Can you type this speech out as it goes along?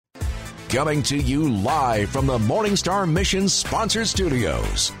Coming to you live from the Morning Star Mission sponsored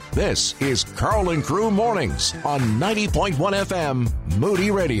studios. This is Carl and Crew Mornings on 90.1 FM Moody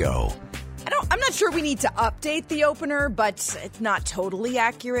Radio. I'm not sure we need to update the opener, but it's not totally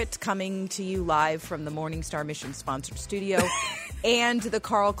accurate. Coming to you live from the Morning Star Mission sponsored studio and the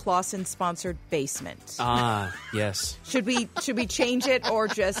Carl Clausen sponsored basement. Ah, yes. Should we change it or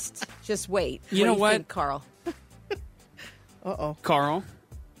just wait? You know do what, think, Carl? Uh-oh. Carl?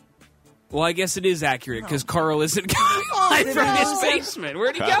 Well, I guess it is accurate because Carl isn't coming live from his basement.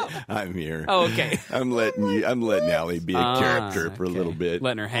 Where'd he go? I'm here. Oh, okay. I'm letting Allie be a character for a little bit.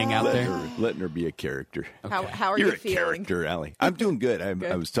 Letting her hang out there. Letting her be a character. Okay. How are You're you feeling? You're a character, Allie. I'm doing good.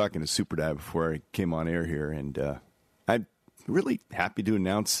 Good. I was talking to Super Dive before I came on air here, and I'm really happy to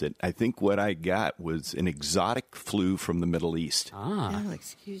announce that I think what I got was an exotic flu from the Middle East. Oh,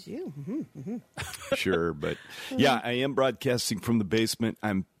 excuse you. Sure, but yeah, I am broadcasting from the basement.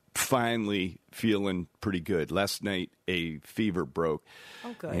 I'm finally feeling pretty good. Last night, a fever broke.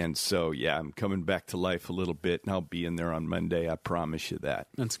 Oh, good. And so, yeah, I'm coming back to life a little bit, and I'll be in there on Monday. I promise you that.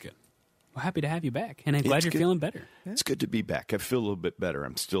 That's good. Well, happy to have you back, and I'm glad you're feeling better. It's good to be back. I feel a little bit better.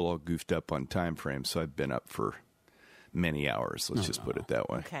 I'm still all goofed up on time frame, so I've been up for many hours. Let's just put it that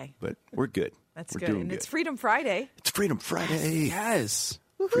way. Okay. But we're good. That's we're good. Doing And good. it's Freedom Friday. It's Freedom Friday. Yes.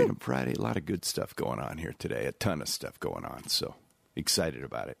 Freedom Friday. A lot of good stuff going on here today. A ton of stuff going on. So excited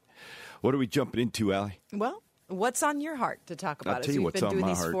about it. What are we jumping into, Allie? Well, what's on your heart to talk about? I'll tell As you we've what's been on doing my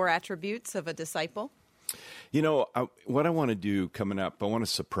these heart. 4 attributes of a disciple. You know, what I want to do coming up, I want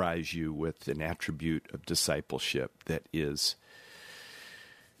to surprise you with an attribute of discipleship that is,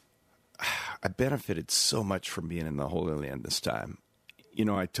 I benefited so much from being in the Holy Land this time. You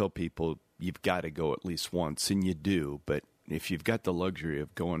know, I tell people you've got to go at least once, and you do, but if you've got the luxury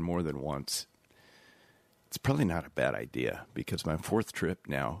of going more than once, it's probably not a bad idea, because my 4th trip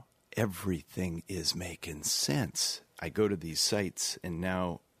now, everything is making sense. I go to these sites, and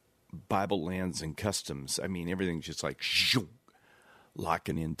now Bible Lands and Customs, I mean, everything's just like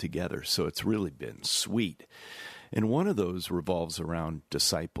locking in together. So it's really been sweet. And one of those revolves around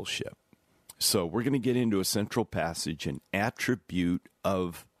discipleship. So we're going to get into a central passage, an attribute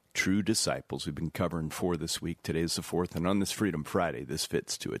of true disciples. We've been covering 4 this week. Today's the 4th. And on this Freedom Friday, this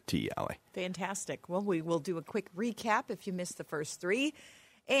fits to a T, Allie. Fantastic. Well, we will do a quick recap if you missed the first 3.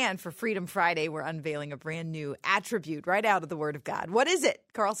 And for Freedom Friday, we're unveiling a brand new attribute right out of the Word of God. What is it?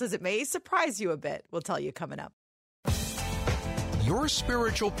 Carl says it may surprise you a bit. We'll tell you coming up. Your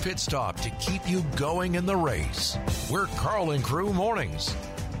spiritual pit stop to keep you going in the race. We're Carl and Crew Mornings.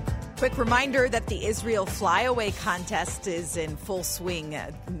 Quick reminder that the Israel Flyaway Contest is in full swing.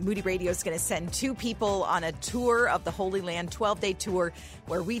 Moody Radio is going to send 2 people on a tour of the Holy Land, 12-day tour,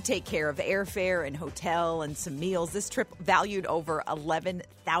 where we take care of airfare and hotel and some meals. This trip valued over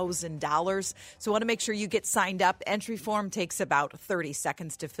 $11,000. So I want to make sure you get signed up. Entry form takes about 30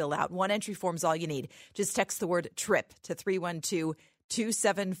 seconds to fill out. 1 entry form is all you need. Just text the word TRIP to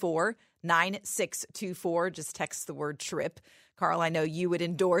 312-274-9624. Just text the word TRIP. Carl, I know you would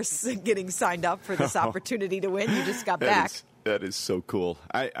endorse getting signed up for this opportunity to win. You just got back. That is so cool.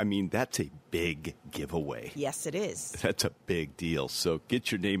 I mean, that's a big giveaway. Yes, it is. That's a big deal. So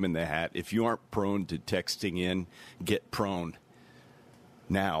get your name in the hat. If you aren't prone to texting in, get prone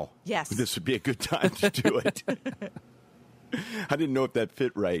now. Yes. This would be a good time to do it. I didn't know if that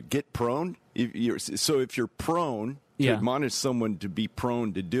fit right. Get prone? If you're prone, to admonish someone to be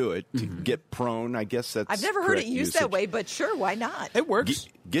prone to do it, to get prone, I guess that's I've never heard it used that way, but sure, why not? It works.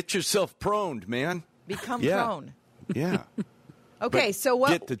 Get yourself proned, man. Become prone. Yeah. Okay, But so what?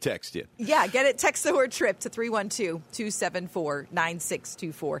 Get the text in. Yeah, get it. Text the word TRIP to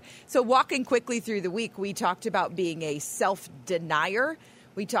 312-274-9624. So walking quickly through the week, we talked about being a self-denier.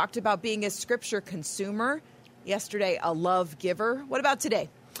 We talked about being a scripture consumer. Yesterday, a love giver. What about today?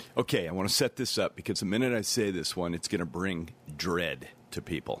 Okay, I want to set this up because the minute I say this one, it's going to bring dread to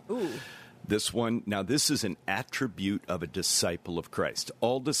people. Ooh. This one, now this is an attribute of a disciple of Christ.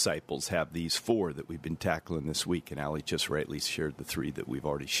 All disciples have these 4 that we've been tackling this week, and Allie just rightly shared the 3 that we've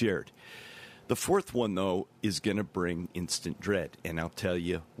already shared. The 4th one, though, is going to bring instant dread, and I'll tell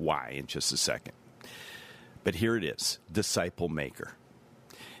you why in just a second. But here it is, disciple maker.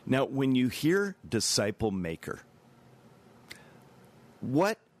 Now, when you hear disciple maker,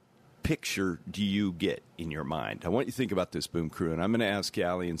 what picture do you get in your mind? I want you to think about this, Boom Crew, and I'm going to ask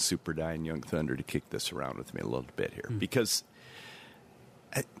Allie and Super Die and Young Thunder to kick this around with me a little bit here, because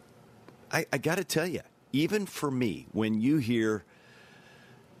I got to tell you, even for me, when you hear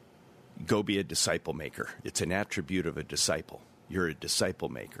go be a disciple maker, it's an attribute of a disciple. You're a disciple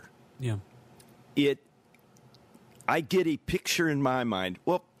maker. Yeah. I get a picture in my mind.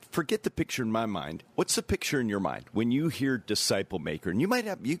 Well, forget the picture in my mind. What's the picture in your mind when you hear disciple maker? And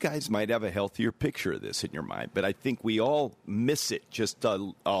you guys might have a healthier picture of this in your mind, but I think we all miss it just a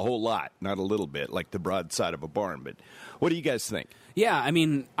whole lot, not a little bit, like the broadside of a barn. But what do you guys think? Yeah, I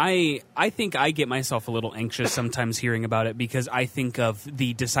mean, I think I get myself a little anxious sometimes hearing about it because I think of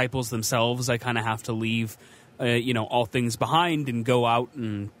the disciples themselves. I kind of have to leave, all things behind and go out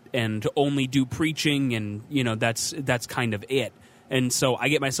and only do preaching, and that's kind of it. And so I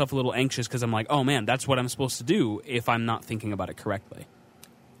get myself a little anxious because I'm like, oh man, that's what I'm supposed to do if I'm not thinking about it correctly.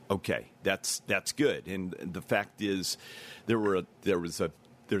 Okay, that's good. And the fact is, there's a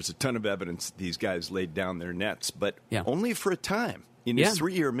ton of evidence these guys laid down their nets, but only for a time. In his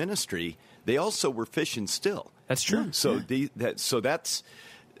 3-year ministry, they also were fishing still. That's true. So that's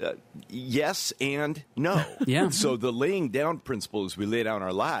yes and no. Yeah. So the laying down principle is we lay down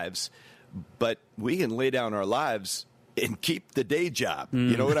our lives, but we can lay down our lives and keep the day job.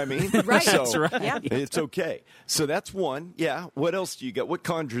 You know what I mean? Right. So That's right. Yeah. it's okay. So that's one. Yeah. What else do you got? What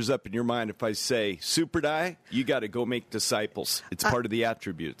conjures up in your mind if I say, Super Die, you got to go make disciples? It's part of the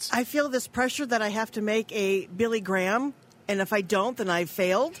attributes. I feel this pressure that I have to make a Billy Graham, and if I don't, then I've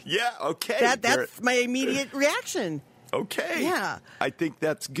failed. Yeah, okay. That's my immediate reaction. Okay. Yeah. I think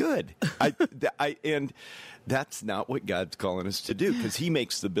that's good. And that's not what God's calling us to do, because he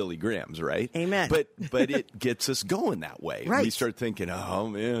makes the Billy Grahams, right? Amen. But it gets us going that way. Right. We start thinking, oh,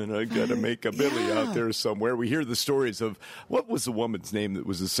 man, I got to make a Billy out there somewhere. We hear the stories of, what was the woman's name that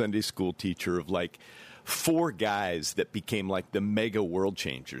was a Sunday school teacher of 4 guys that became like the mega world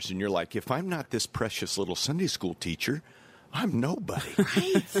changers. And you're like, if I'm not this precious little Sunday school teacher, I'm nobody.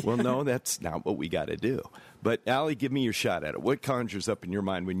 Right. Well, no, that's not what we got to do. But, Allie, give me your shot at it. What conjures up in your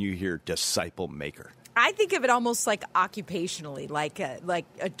mind when you hear disciple maker? I think of it almost like occupationally, like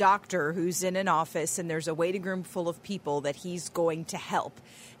a doctor who's in an office and there's a waiting room full of people that he's going to help.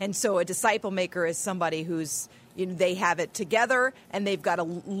 And so a disciple maker is somebody who's, they have it together and they've got a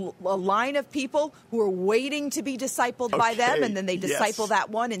line of people who are waiting to be discipled by them, and then they disciple that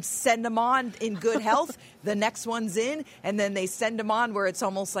one and send them on in good health. The next one's in, and then they send them on where it's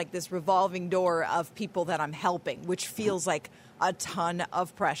almost like this revolving door of people that I'm helping, which feels like a ton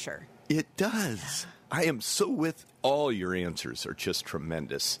of pressure. It does. I am so with all your answers are just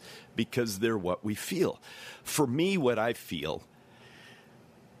tremendous because they're what we feel. For me, what I feel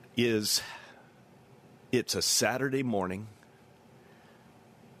is it's a Saturday morning.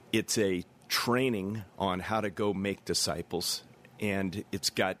 It's a training on how to go make disciples. And it's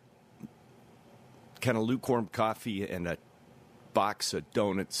got kind of lukewarm coffee and a box of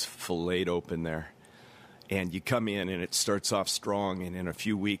donuts filleted open there. And you come in, and it starts off strong, and in a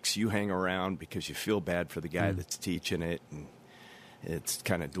few weeks, you hang around because you feel bad for the guy that's teaching it, and it's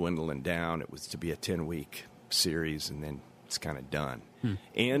kind of dwindling down. It was to be a 10-week series, and then it's kind of done.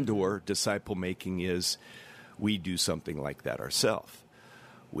 And or disciple making is we do something like that ourselves.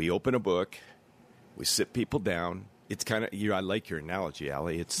 We open a book, we sit people down. It's kind of, I like your analogy,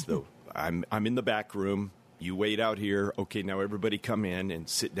 Allie. It's the I'm in the back room, you wait out here. Okay, now everybody come in and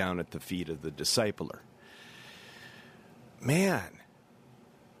sit down at the feet of the discipler. Man,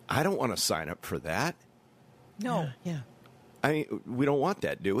 I don't want to sign up for that. No. Yeah. I mean, we don't want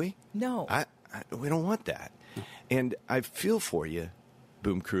that, do we? No. We don't want that. And I feel for you,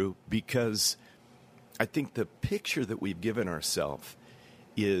 Boom Crew, because I think the picture that we've given ourselves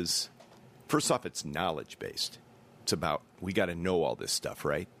is, first off, it's knowledge-based. It's about, we got to know all this stuff,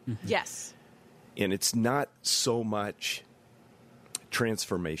 right? Yes. And it's not so much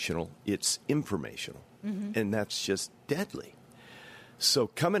transformational, it's informational. And that's just deadly. So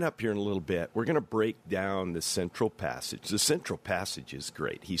coming up here in a little bit, we're going to break down the central passage. The central passage is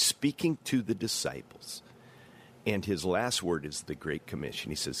great. He's speaking to the disciples, and his last word is the Great Commission.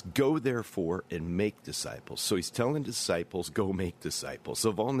 He says, go therefore and make disciples. So he's telling disciples, go make disciples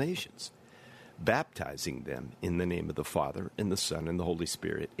of all nations, baptizing them in the name of the Father and the Son and the Holy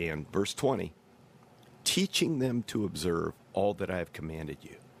Spirit. And verse 20, teaching them to observe all that I have commanded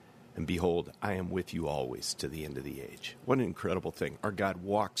you. And behold, I am with you always to the end of the age. What an incredible thing. Our God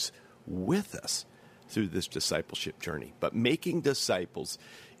walks with us through this discipleship journey. But making disciples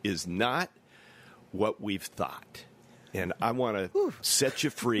is not what we've thought. And I want to set you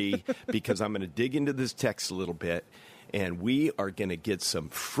free because I'm going to dig into this text a little bit. And we are going to get some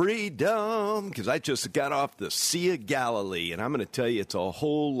freedom because I just got off the Sea of Galilee. And I'm going to tell you, it's a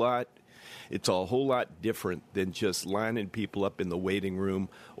whole lot different than just lining people up in the waiting room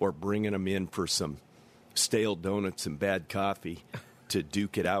or bringing them in for some stale donuts and bad coffee to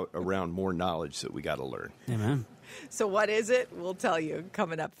duke it out around more knowledge that we got to learn. Amen. So what is it? We'll tell you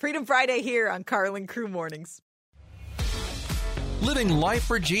coming up. Freedom Friday here on Carl and Crew Mornings. living life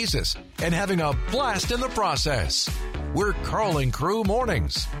for Jesus, and having a blast in the process. We're Carl and Crew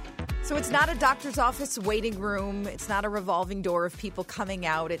Mornings. So it's not a doctor's office waiting room. It's not a revolving door of people coming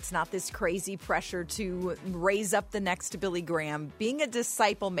out. It's not this crazy pressure to raise up the next Billy Graham. Being a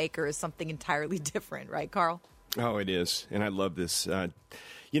disciple maker is something entirely different, right, Carl? Oh, it is. And I love this.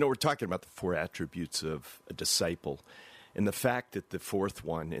 We're talking about the 4 attributes of a disciple. And the fact that the 4th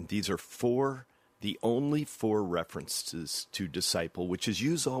one, and these are the only 4 references to disciple, which is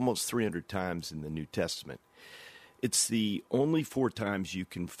used almost 300 times in the New Testament. It's the only 4 times you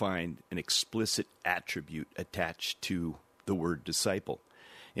can find an explicit attribute attached to the word disciple.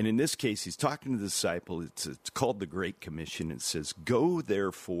 And in this case, he's talking to the disciple. It's called the Great Commission. It says, "Go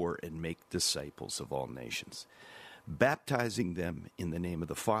therefore and make disciples of all nations, baptizing them in the name of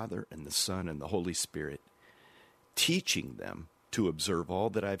the Father and the Son and the Holy Spirit, teaching them to observe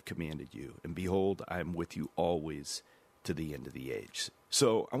all that I've commanded you. And behold, I am with you always to the end of the age."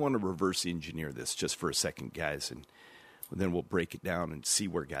 So I want to reverse engineer this just for a second, guys, and then we'll break it down and see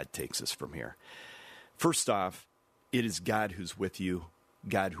where God takes us from here. First off, it is God who's with you,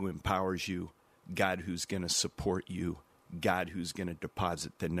 God who empowers you, God who's going to support you, God who's going to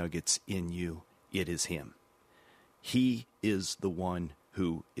deposit the nuggets in you. It is Him. He is the one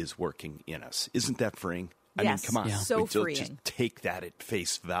who is working in us. Isn't that freeing? I mean, come on. Yeah. So freeing. Just take that at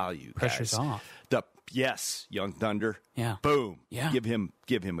face value. Pressure's guys. off. Yes, Young Thunder. Yeah. Boom. Yeah. Give him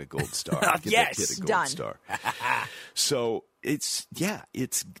a gold star. Give Yes. that kid a gold Done. star. So this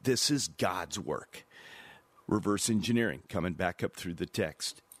is God's work. Reverse engineering, coming back up through the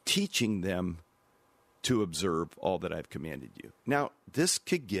text, teaching them to observe all that I've commanded you. Now, this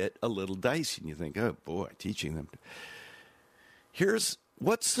could get a little dicey, and you think, oh boy, teaching them.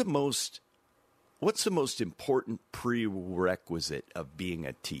 What's the most important prerequisite of being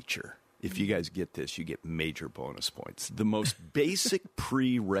a teacher? If you guys get this, you get major bonus points. The most basic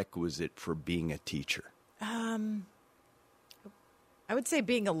prerequisite for being a teacher. I would say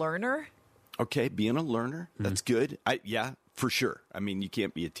being a learner. Okay, being a learner, that's good. Yeah, for sure. I mean, you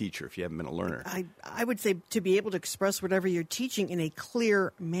can't be a teacher if you haven't been a learner. I would say to be able to express whatever you're teaching in a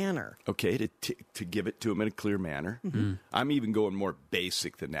clear manner. Okay, to give it to them in a clear manner. Mm-hmm. I'm even going more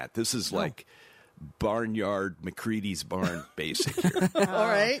basic than that. This is like Barnyard McCready's Barn basic here. All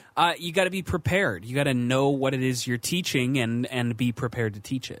right. You got to be prepared. You got to know what it is you're teaching and be prepared to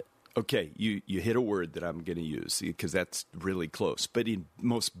teach it. Okay, you hit a word that I'm going to use because that's really close. But in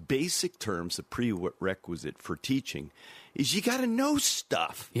most basic terms, the prerequisite for teaching is you got to know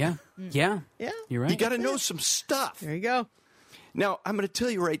stuff. Yeah. Yeah. Yeah. You're right. You got to know some stuff. There you go. Now, I'm going to tell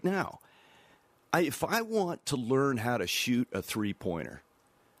you right now, if I want to learn how to shoot a three-pointer,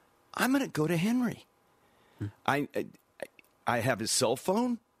 I'm going to go to Henry. I have his cell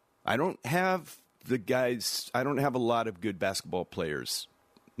phone. I don't have a lot of good basketball players'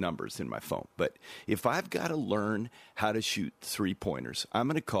 numbers in my phone. But if I've got to learn how to shoot three-pointers, I'm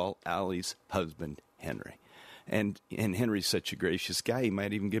going to call Allie's husband, Henry. And Henry's such a gracious guy, he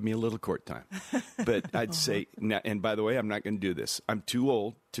might even give me a little court time. But I'd say, and by the way, I'm not going to do this. I'm too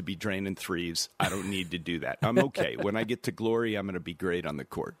old to be draining threes. I don't need to do that. I'm okay. When I get to glory, I'm going to be great on the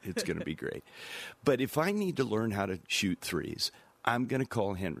court. It's going to be great. But if I need to learn how to shoot threes, I'm going to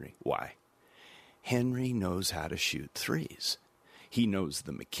call Henry. Why? Henry knows how to shoot threes. He knows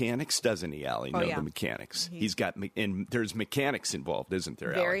the mechanics, doesn't he, Allie? The mechanics. He's got, and there's mechanics involved, isn't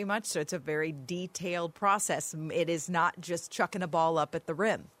there, Allie? Very much so. It's a very detailed process. It is not just chucking a ball up at the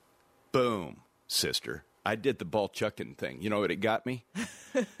rim. Boom, sister. I did the ball chucking thing. You know what it got me?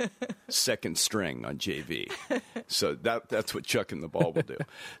 Second string on JV. So that's what chucking the ball will do.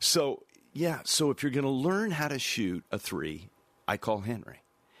 So if you're going to learn how to shoot a three, I call Henry.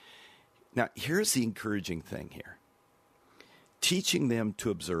 Now, here's the encouraging thing here. Teaching them to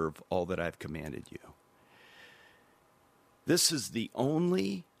observe all that I've commanded you. This is the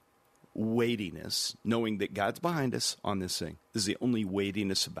only weightiness, knowing that God's behind us on this thing. This is the only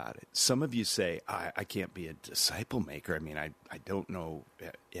weightiness about it. Some of you say, I can't be a disciple maker. I mean, I don't know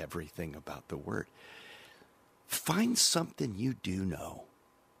everything about the word. Find something you do know.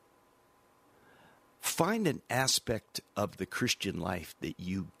 Find an aspect of the Christian life that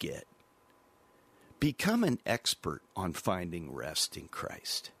you get. Become an expert on finding rest in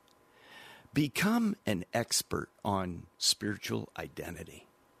Christ. Become an expert on spiritual identity.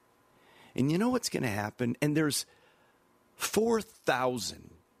 And you know what's going to happen? And there's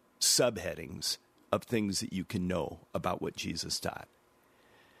 4,000 subheadings of things that you can know about what Jesus taught.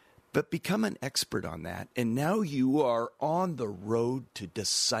 But become an expert on that, and now you are on the road to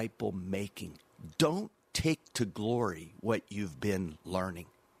disciple making. Don't take to glory what you've been learning.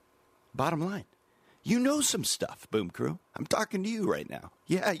 Bottom line. You know some stuff, Boom Crew. I'm talking to you right now.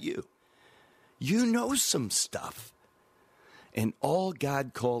 Yeah, you. You know some stuff. And all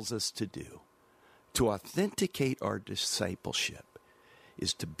God calls us to do to authenticate our discipleship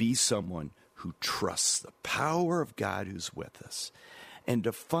is to be someone who trusts the power of God who's with us, and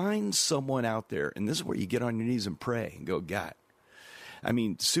to find someone out there, and this is where you get on your knees and pray and go, God. I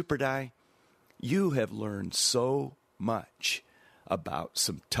mean, Super Die, you have learned so much about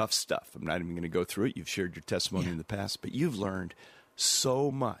some tough stuff. I'm not even going to go through it. You've shared your testimony in the past, but you've learned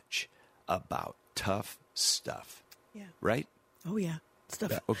so much about tough stuff. Yeah. Right? Oh, yeah.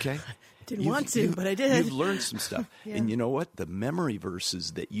 Stuff. Okay. Didn't want to, but I did. You've learned some stuff. Yeah. And you know what? The memory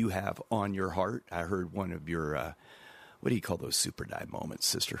verses that you have on your heart, I heard one of your, what do you call those Super Die moments,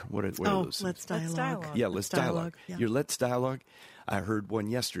 sister? What are those? Let's Dialogue. Yeah, Let's Dialogue. Yeah. Your Let's Dialogue. I heard one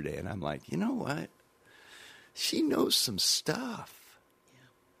yesterday, and I'm like, you know what? She knows some stuff.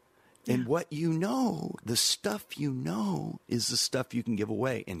 Yeah. And what you know, the stuff you know, is the stuff you can give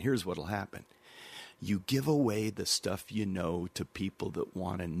away. And here's what'll happen. You give away the stuff you know to people that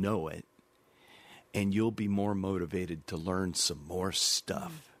want to know it, and you'll be more motivated to learn some more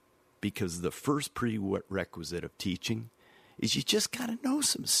stuff. Because the first prerequisite of teaching is you just got to know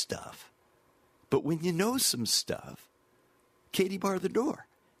some stuff. But when you know some stuff, Katie bar the door.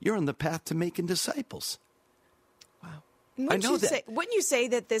 You're on the path to making disciples. Wow. Wouldn't you say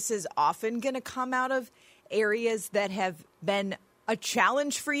that this is often going to come out of areas that have been a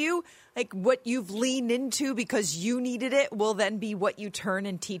challenge for you? Like what you've leaned into because you needed it will then be what you turn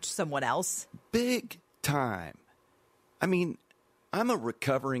and teach someone else? Big time. I mean, I'm a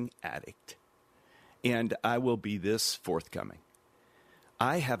recovering addict, and I will be this forthcoming.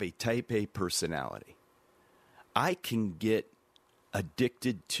 I have a type A personality. I can get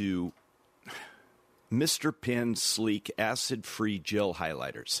addicted to Mr. Penn Sleek acid-free gel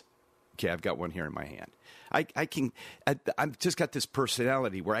highlighters. Okay, I've got one here in my hand. I've just got this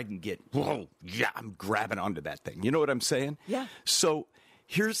personality where I can get, whoa, yeah, I'm grabbing onto that thing. You know what I'm saying? Yeah. So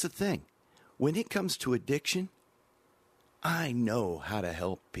here's the thing. When it comes to addiction, I know how to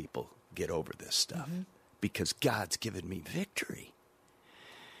help people get over this stuff because God's given me victory.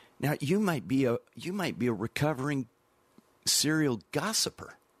 Now, you might be a recovering serial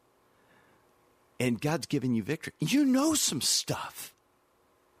gossiper, and God's given you victory. You know some stuff.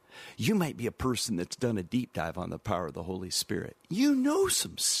 You might be a person that's done a deep dive on the power of the Holy Spirit. You know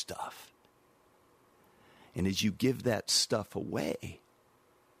some stuff. And as you give that stuff away,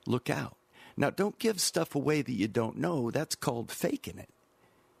 look out. Now, don't give stuff away that you don't know. That's called faking it.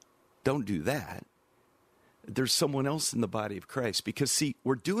 Don't do that. There's someone else in the body of Christ. Because, see,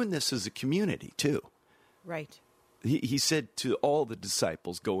 we're doing this as a community, too. Right. He said to all the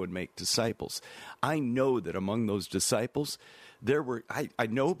disciples, go and make disciples. I know that among those disciples, there were, I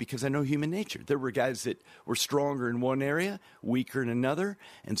know because I know human nature. There were guys that were stronger in one area, weaker in another,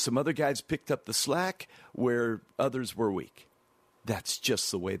 and some other guys picked up the slack where others were weak. That's just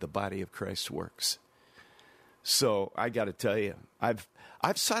the way the body of Christ works. So I got to tell you, I've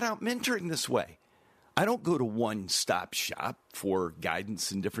sought out mentoring this way. I don't go to one-stop shop for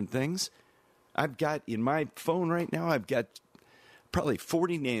guidance and different things. I've got, in my phone right now, I've got probably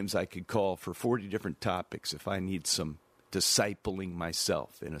 40 names I could call for 40 different topics if I need some discipling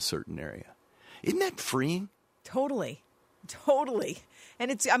myself in a certain area. Isn't that freeing? Totally.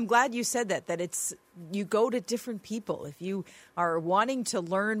 And I'm glad you said that you go to different people. If you are wanting to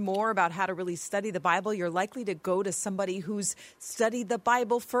learn more about how to really study the Bible, you're likely to go to somebody who's studied the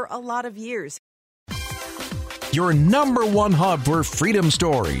Bible for a lot of years. Your number one hub for freedom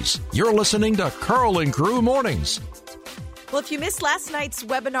stories. You're listening to Carl and Crew Mornings. Well, if you missed last night's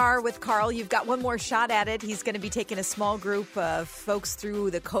webinar with Carl, you've got one more shot at it. He's going to be taking a small group of folks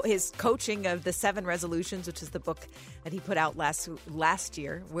through his coaching of the 7 resolutions, which is the book that he put out last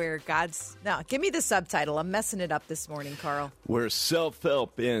year, where Now, give me the subtitle. I'm messing it up this morning, Carl. Where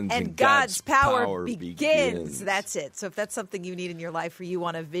self-help ends and God's power begins. That's it. So if that's something you need in your life, or you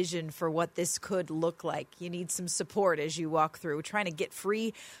want a vision for what this could look like, you need some support as you walk through, trying to get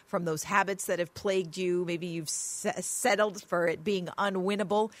free from those habits that have plagued you. Maybe you've settled for it being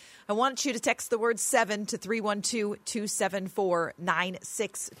unwinnable. I want you to text the word 7 to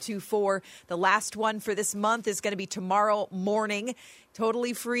 312-274-9624. The last one for this month is going to be tomorrow morning.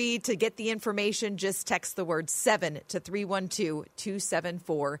 Totally free to get the information. Just text the word 7 to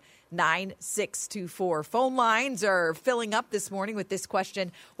 312-274-9624. Phone lines are filling up this morning with this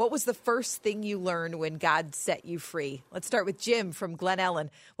question. What was the first thing you learned when God set you free? Let's start with Jim from Glen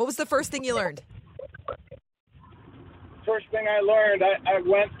Ellen. What was the first thing you learned? First thing I learned, I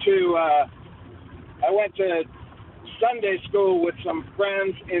went to Sunday school with some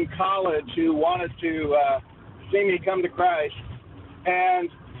friends in college who wanted to see me come to Christ. And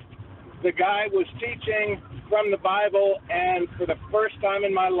the guy was teaching from the Bible, and for the first time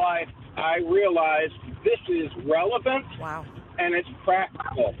in my life, I realized this is relevant. Wow. And it's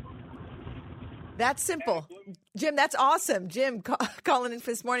practical. That's simple. Jim, that's awesome. Jim, calling in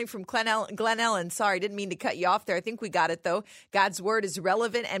this morning from Glen Ellen. Sorry, didn't mean to cut you off there. I think we got it, though. God's word is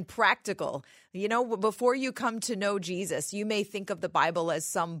relevant and practical. You know, before you come to know Jesus, you may think of the Bible as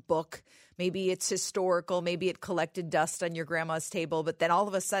some book. Maybe it's historical. Maybe it collected dust on your grandma's table. But then all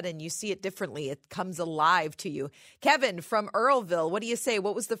of a sudden, you see it differently. It comes alive to you. Kevin from Earlville, what do you say?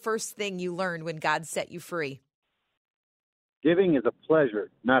 What was the first thing you learned when God set you free? Giving is a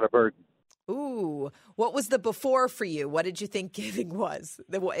pleasure, not a burden. Ooh, what was the before for you? What did you think giving was?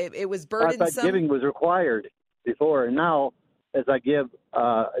 It was burdensome? I thought giving was required before, and now as I give,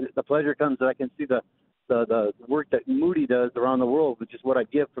 the pleasure comes that I can see the work that Moody does around the world, which is what I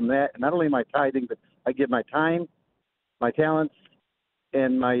give from that. And not only my tithing, but I give my time, my talents,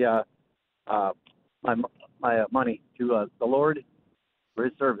 and my money to the Lord for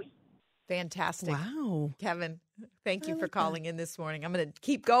His service. Fantastic. Wow. Kevin, thank you for calling in this morning. I'm going to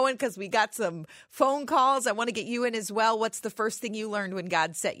keep going because we got some phone calls. I want to get you in as well. What's the first thing you learned when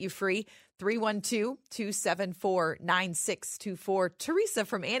God set you free? 312-274-9624. Teresa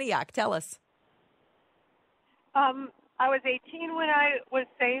from Antioch, tell us. I was 18 when I was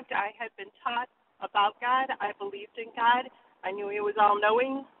saved. I had been taught about God. I believed in God. I knew He was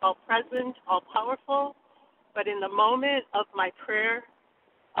all-knowing, all-present, all-powerful. But in the moment of my prayer,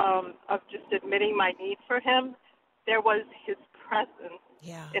 of just admitting my need for Him, there was His presence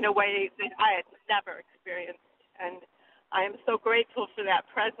in a way that I had never experienced. And I am so grateful for that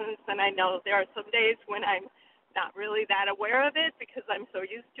presence. And I know there are some days when I'm not really that aware of it because I'm so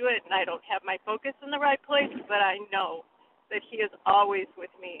used to it and I don't have my focus in the right place. But I know that He is always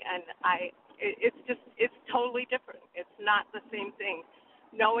with me. And it's totally different. It's not the same thing.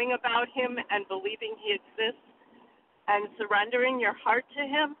 Knowing about Him and believing He exists and surrendering your heart to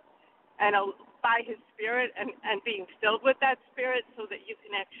Him and by His Spirit and being filled with that Spirit so that you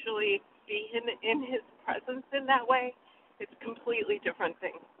can actually be in His presence in that way, it's a completely different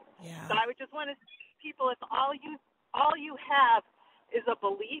thing. Yeah. So I would just want to say to people, if all you have is a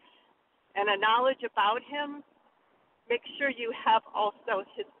belief and a knowledge about Him, make sure you have also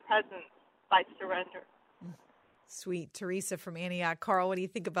His presence by surrender. Sweet. Teresa from Antioch. Carl, what do you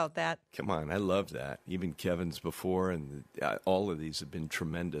think about that? Come on, I love that. Even Kevin's before, and all of these have been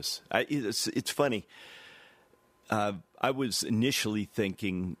tremendous. It's funny. I was initially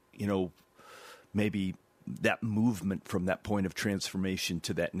thinking, maybe that movement from that point of transformation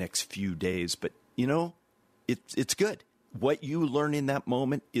to that next few days. But, it's good. What you learn in that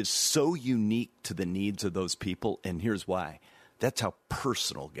moment is so unique to the needs of those people, and here's why. That's how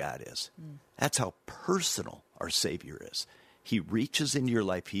personal God is. That's how personal our Savior is. He reaches into your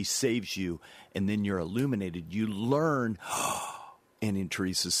life, He saves you, and then you're illuminated. You learn, and in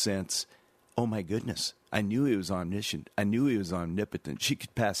Teresa's sense, oh my goodness, I knew He was omniscient. I knew He was omnipotent. She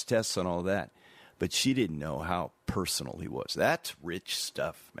could pass tests on all that, but she didn't know how personal He was. That's rich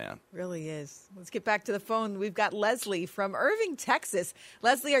stuff, man. Really is. Let's get back to the phone. We've got Leslie from Irving, Texas.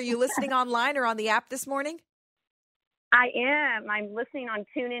 Leslie, are you listening online or on the app this morning? I am. I'm listening on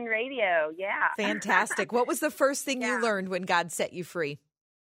TuneIn Radio. Yeah. Fantastic. What was the first thing you learned when God set you free?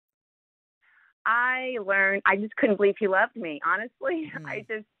 I learned, I just couldn't believe He loved me, honestly.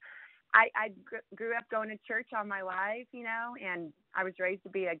 I grew up going to church all my life, and I was raised to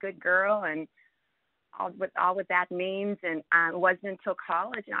be a good girl and all what that means. And it wasn't until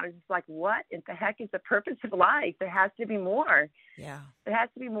college, and I was just like, what in the heck is the purpose of life? There has to be more. Yeah. There has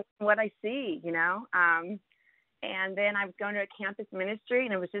to be more than what I see, And then I was going to a campus ministry,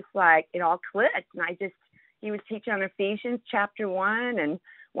 and it was just like it all clicked. And he was teaching on Ephesians chapter 1 and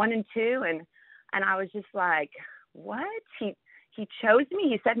 1 and 2, and I was just like, what? He chose me.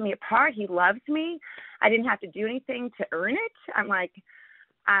 He set me apart. He loves me. I didn't have to do anything to earn it. I'm like,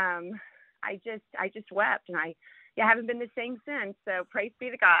 I just wept, and I haven't been the same since. So praise be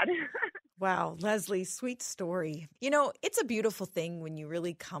to God. Wow, Leslie, sweet story. It's a beautiful thing when you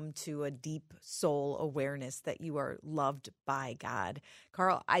really come to a deep soul awareness that you are loved by God.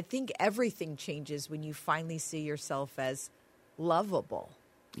 Carl, I think everything changes when you finally see yourself as lovable.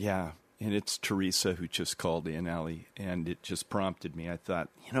 Yeah, and it's Teresa who just called in, Allie, and it just prompted me. I thought,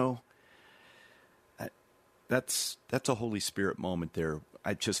 that's a Holy Spirit moment there.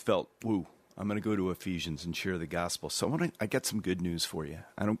 I just felt, woo. I'm going to go to Ephesians and share the gospel. So I got some good news for you.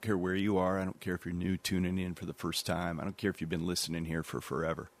 I don't care where you are. I don't care if you're new tuning in for the first time. I don't care if you've been listening here for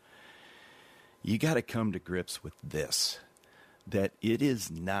forever. You got to come to grips with this, that it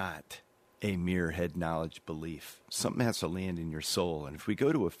is not a mere head knowledge belief. Something has to land in your soul. And if we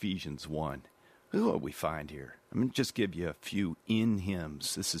go to Ephesians 1, look what we find here. I'm going to just give you a few in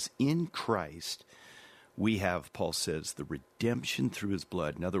hymns. This is in Christ. We have, Paul says, the redemption through his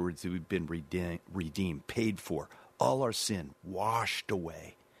blood. In other words, we've been redeemed, paid for, all our sin washed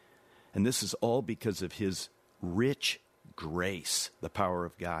away. And this is all because of his rich grace, the power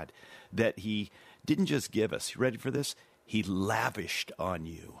of God, that he didn't just give us. You ready for this? He lavished on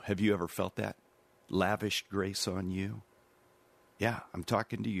you. Have you ever felt that? Lavished grace on you? Yeah, I'm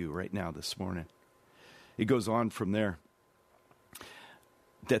talking to you right now this morning. It goes on from there.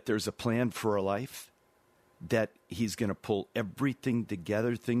 That there's a plan for a life. That he's going to pull everything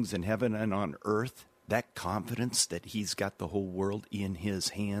together, things in heaven and on earth. That confidence that he's got the whole world in his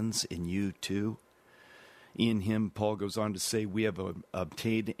hands, and you too. In him, Paul goes on to say, we have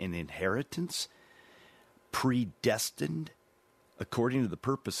obtained an inheritance, predestined according to the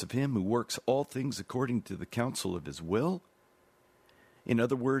purpose of him who works all things according to the counsel of his will. In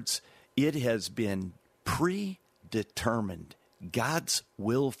other words, it has been predetermined. God's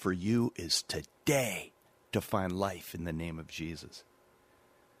will for you is today to find life in the name of Jesus.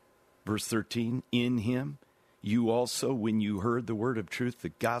 Verse 13, in him, you also, when you heard the word of truth, the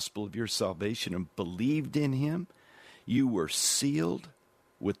gospel of your salvation, and believed in him, you were sealed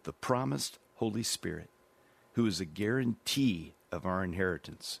with the promised Holy Spirit, who is a guarantee of our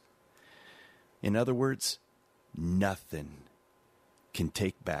inheritance. In other words, nothing can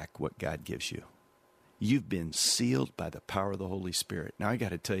take back what God gives you. You've been sealed by the power of the Holy Spirit. Now, I got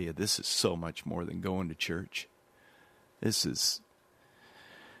to tell you, this is so much more than going to church. This is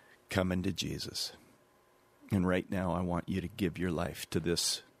coming to Jesus. And right now, I want you to give your life to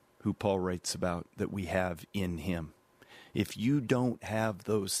this, who Paul writes about, that we have in him. If you don't have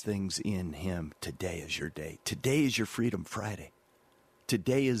those things in him, today is your day. Today is your Freedom Friday.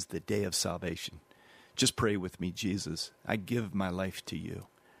 Today is the day of salvation. Just pray with me, Jesus. I give my life to you,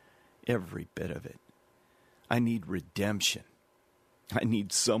 every bit of it. I need redemption. I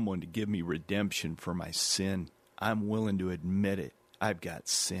need someone to give me redemption for my sin. I'm willing to admit it. I've got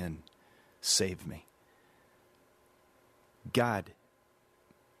sin. Save me. God,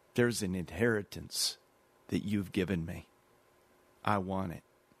 there's an inheritance that you've given me. I want it.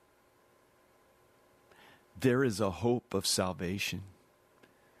 There is a hope of salvation.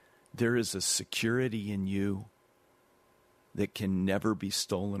 There is a security in you that can never be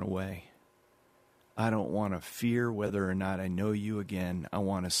stolen away. I don't want to fear whether or not I know you again. I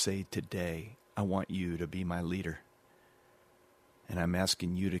want to say today, I want you to be my leader. And I'm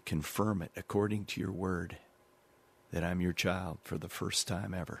asking you to confirm it according to your word, that I'm your child for the first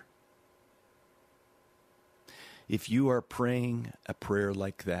time ever. If you are praying a prayer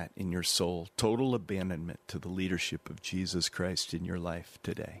like that in your soul, total abandonment to the leadership of Jesus Christ in your life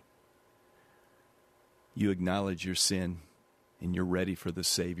today, you acknowledge your sin and you're ready for the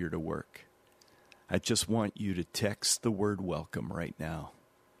Savior to work, I just want you to text the word welcome right now.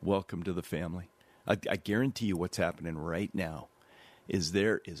 Welcome to the family. I guarantee you what's happening right now is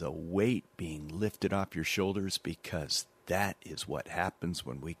there is a weight being lifted off your shoulders, because that is what happens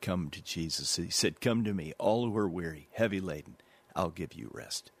when we come to Jesus. He said, come to me, all who are weary, heavy laden, I'll give you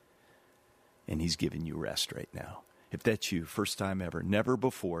rest. And he's giving you rest right now. If that's you, first time ever, never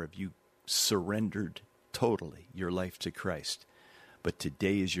before have you surrendered totally your life to Christ. But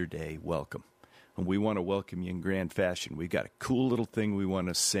today is your day. Welcome. And we want to welcome you in grand fashion. We've got a cool little thing we want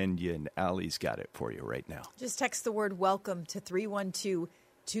to send you, and Allie's got it for you right now. Just text the word welcome to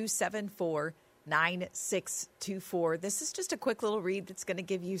 312-274-9624. This is just a quick little read that's going to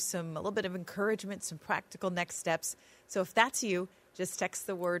give you a little bit of encouragement, some practical next steps. So if that's you, just text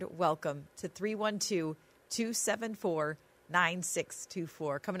the word welcome to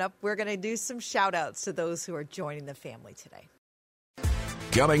 312-274-9624. Coming up, we're going to do some shout-outs to those who are joining the family today.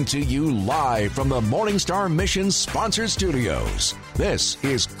 Coming to you live from the Morning Star Mission sponsored studios. This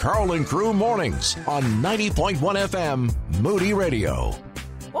is Carl and Crew Mornings on 90.1 FM, Moody Radio.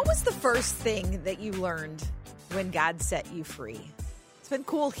 What was the first thing that you learned when God set you free? It's been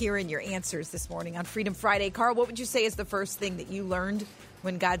cool hearing your answers this morning on Freedom Friday. Carl, what would you say is the first thing that you learned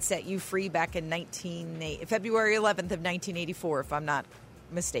when God set you free back in February 11th of 1984, if I'm not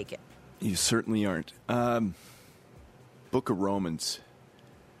mistaken? You certainly aren't. Book of Romans,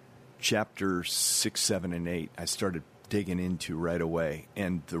 chapter 6, 7, and 8, I started digging into right away,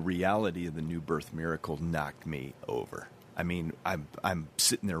 and the reality of the new birth miracle knocked me over. I mean, I'm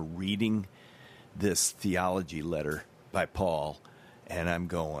sitting there reading this theology letter by Paul, and I'm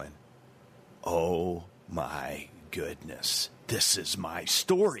going, oh my goodness, this is my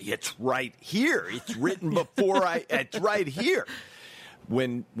story. It's right here. It's written it's right here.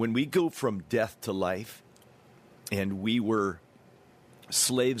 When we go from death to life, and we were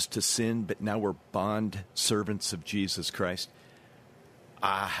slaves to sin, but now we're bond servants of Jesus Christ,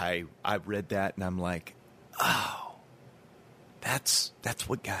 I read that and I'm like, oh, that's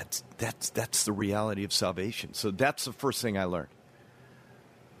what that's the reality of salvation. So that's the first thing I learned.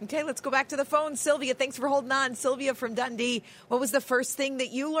 Okay, let's go back to the phone. Sylvia, thanks for holding on. Sylvia from Dundee, what was the first thing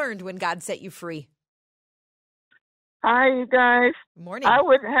that you learned when God set you free? Hi, you guys. Morning. I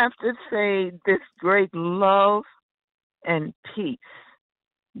would have to say this great love and peace.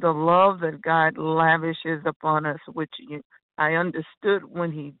 The love that God lavishes upon us, which I understood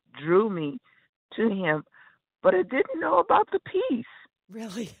when he drew me to him, but I didn't know about the peace.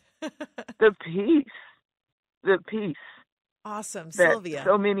 Really? The peace. Awesome, that Sylvia.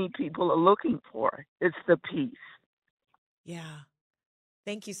 So many people are looking for. It's the peace. Yeah.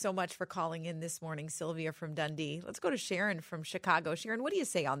 Thank you so much for calling in this morning, Sylvia from Dundee. Let's go to Sharon from Chicago. Sharon, what do you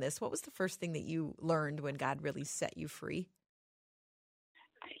say on this? What was the first thing that you learned when God really set you free?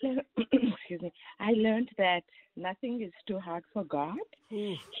 I learned that nothing is too hard for God.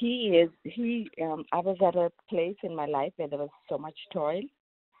 I was at a place in my life where there was so much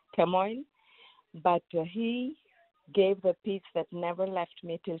turmoil, but he gave the peace that never left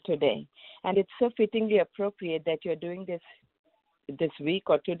me till today. And it's so fittingly appropriate that you're doing this week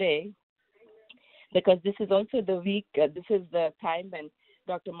or today, because this is also the week, this is the time when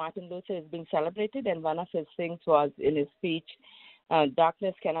Dr. Martin Luther is being celebrated, and one of his things was in his speech,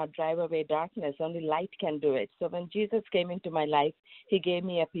 darkness cannot drive away darkness, only light can do it. So when Jesus came into my life, he gave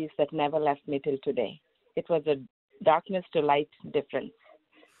me a peace that never left me till today. It was a darkness to light difference.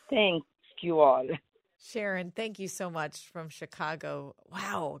 Thank you all. Sharon, thank you so much from Chicago.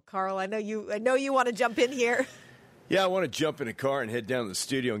 Wow, Carl, I know you want to jump in here. Yeah, I want to jump in a car and head down to the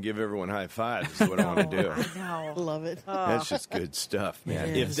studio and give everyone high fives. Is what I want to do. I know. Love it. That's just good stuff,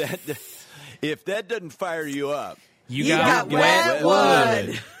 man. If that doesn't fire you up, you got wet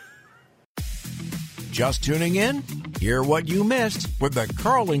wood. Just tuning in? Hear what you missed with the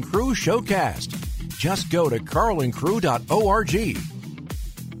Carl and Crew Showcast. Just go to carlandcrew.org.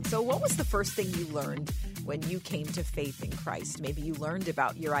 So what was the first thing you learned when you came to faith in Christ? Maybe you learned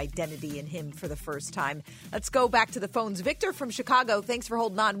about your identity in him for the first time. Let's go back to the phones. Victor from Chicago, thanks for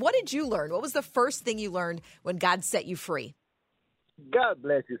holding on. What did you learn? What was the first thing you learned when God set you free? God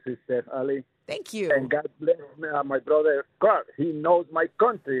bless you, Sister Ali. Thank you. And God bless my brother Carl. He knows my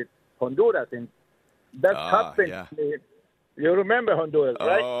country, Honduras. And that happened. Yeah. You remember Honduras,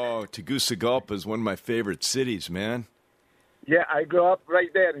 right? Oh, Tegucigalpa is one of my favorite cities, man. Yeah, I grew up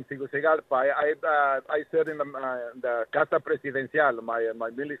right there in Tegucigalpa. I served in the Casa Presidencial. My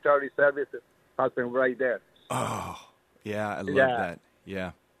military service has been right there. Oh, yeah, I love that.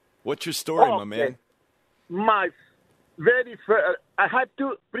 Yeah. What's your story, my man? My very first, I had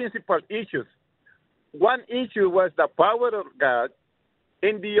two principal issues. One issue was the power of God,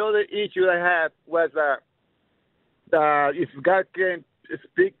 and the other issue I had was if God can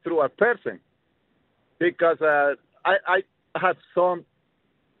speak through a person. Because I had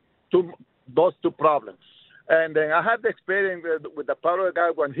those two problems. And then I had the experience with the power of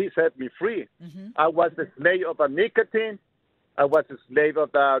God when he set me free. Mm-hmm. I was a slave of the nicotine. I was a slave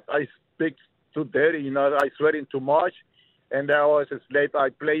of I speak too dirty, I sweating too much. And I was a slave, I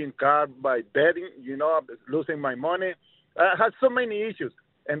playing cards by betting, losing my money. I had so many issues.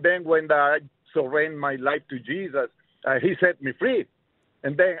 And then when I surrendered my life to Jesus, he set me free.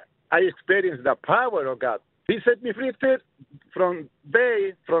 And then I experienced the power of God. He set me free from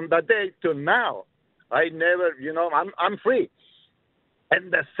that day to now. I never, I'm free.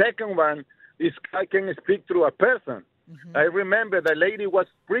 And the second one is I can speak through a person. Mm-hmm. I remember the lady was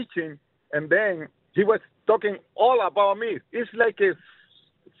preaching, and then he was talking all about me. It's like a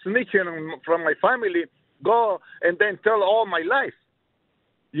snitching from my family, go and then tell all my life,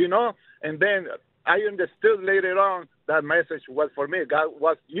 And then I understood later on that message was for me. God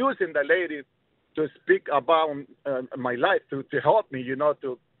was using the lady to speak about my life, to help me,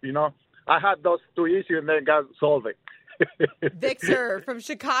 I had those two issues and then God solved it. Victor from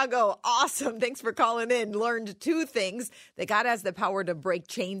Chicago, awesome. Thanks for calling in. Learned two things, that God has the power to break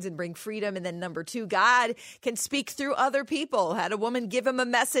chains and bring freedom. And then number two, God can speak through other people. Had a woman give him a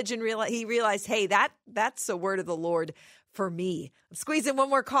message and he realized, hey, that's a word of the Lord for me. Let's squeeze in one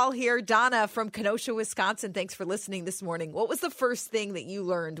more call here. Donna from Kenosha, Wisconsin. Thanks for listening this morning. What was the first thing that you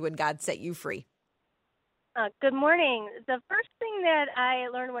learned when God set you free? Good morning. The first thing that I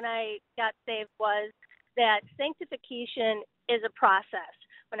learned when I got saved was that sanctification is a process.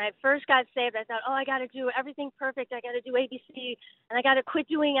 When I first got saved, I thought, oh, I got to do everything perfect. I got to do ABC, and I got to quit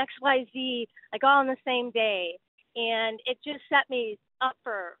doing XYZ, like all on the same day. And it just set me up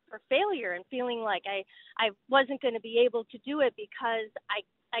for failure and feeling like I wasn't going to be able to do it because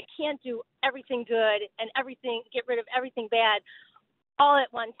I can't do everything good and get rid of everything bad all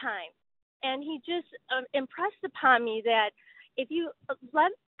at one time. And he just impressed upon me that if you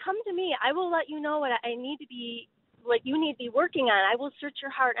come to me, I will let you know what you need to be working on. I will search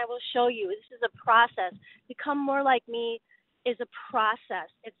your heart. I will show you. This is a process. Become more like me is a process.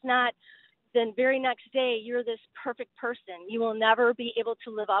 It's not the very next day you're this perfect person. You will never be able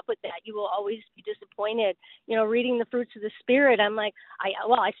to live up with that. You will always be disappointed. Reading the fruits of the Spirit, I'm like, I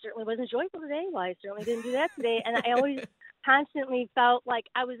certainly wasn't joyful today. Well, I certainly didn't do that today. And I always constantly felt like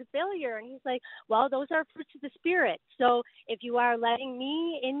I was a failure. And he's like, well, those are fruits of the Spirit. So if you are letting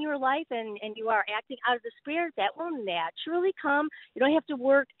me in your life and you are acting out of the Spirit, that will naturally come. You don't have to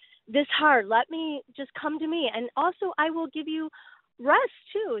work this hard. Let me just come to me. And also I will give you rest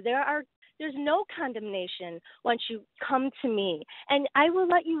too. There's no condemnation once you come to me. And I will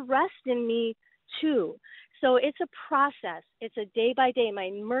let you rest in me too. So it's a process. It's a day by day. My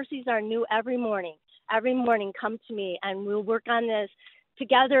mercies are new every morning. Every morning, come to me, and we'll work on this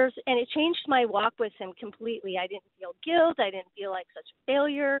together. And it changed my walk with him completely. I didn't feel guilt. I didn't feel like such a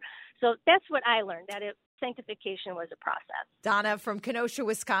failure. So that's what I learned, that sanctification was a process. Donna from Kenosha,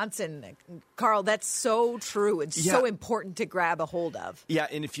 Wisconsin. Carl, that's so true. It's so important to grab a hold of. Yeah,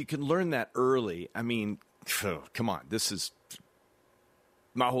 and if you can learn that early, I mean, come on,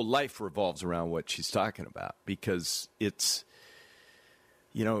 my whole life revolves around what she's talking about because it's,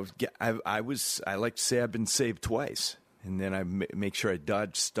 I like to say I've been saved twice, and then I make sure I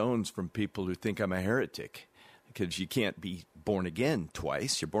dodge stones from people who think I'm a heretic because you can't be born again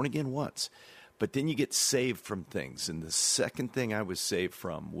twice. You're born again once. But then you get saved from things. And the second thing I was saved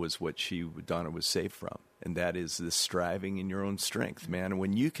from was what Donna was saved from. And that is this striving in your own strength, man. And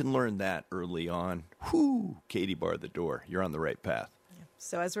when you can learn that early on, Katie bar the door. You're on the right path.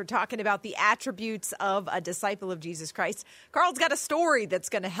 So as we're talking about the attributes of a disciple of Jesus Christ, Carl's got a story that's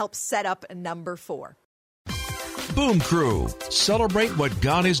going to help set up number 4. Boom Crew. Celebrate what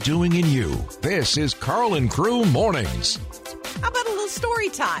God is doing in you. This is Carl and Crew Mornings. How about a little story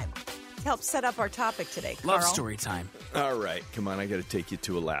time? Help set up our topic today, Carl. Love story time. All right, come on, I got to take you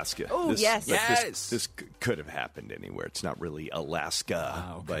to Alaska. Oh, yes. This could have happened anywhere. It's not really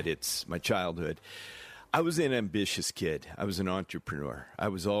Alaska, but it's my childhood. I was an ambitious kid. I was an entrepreneur. I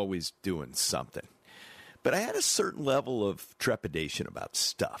was always doing something. But I had a certain level of trepidation about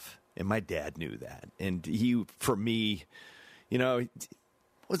stuff, and my dad knew that. And he, for me,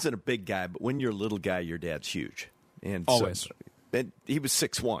 wasn't a big guy, but when you're a little guy, your dad's huge. And always. And he was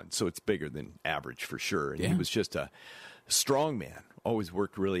 6'1", so it's bigger than average for sure. And he was just a strong man, always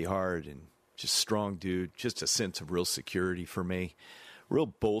worked really hard and just strong dude, just a sense of real security for me, real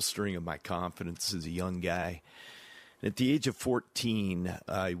bolstering of my confidence as a young guy. And at the age of 14,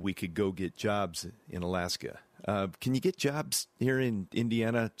 we could go get jobs in Alaska. Can you get jobs here in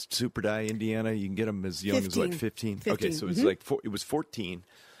Indiana, Superdye, Indiana? You can get them as young as, 15? Okay, so it was 14.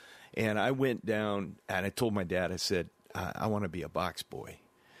 And I went down, and I told my dad, I said, I want to be a box boy.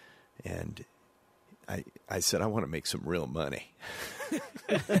 And I said, I want to make some real money.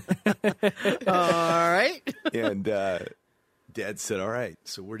 All right. And Dad said, all right,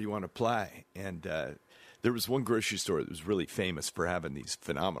 so where do you want to apply? And there was one grocery store that was really famous for having these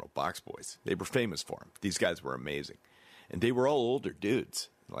phenomenal box boys. They were famous for them. These guys were amazing. And they were all older dudes,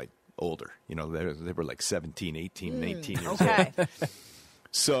 like older. They were like 17, 18, 19 years old.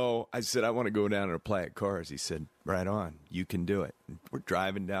 So I said, I want to go down and apply at Cars. He said, right on, you can do it. And we're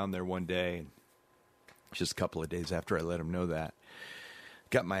driving down there one day, and just a couple of days after I let him know that,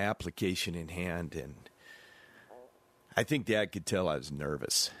 got my application in hand, and I think Dad could tell I was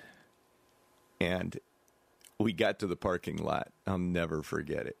nervous. And we got to the parking lot. I'll never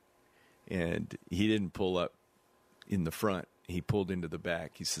forget it. And he didn't pull up in the front. He pulled into the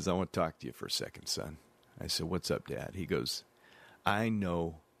back. He says, I want to talk to you for a second, son. I said, what's up, Dad? He goes, I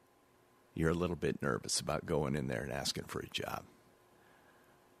know you're a little bit nervous about going in there and asking for a job,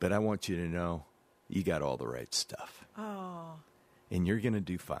 but I want you to know you got all the right stuff. Oh. And you're going to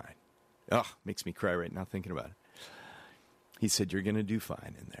do fine. Oh, makes me cry right now thinking about it. He said, you're going to do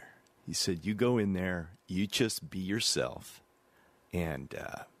fine in there. He said, you go in there, you just be yourself, and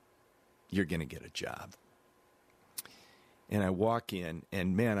you're going to get a job. And I walk in,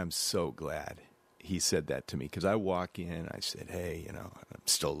 and man, I'm so glad he said that to me, because I walk in, I said, hey, I'm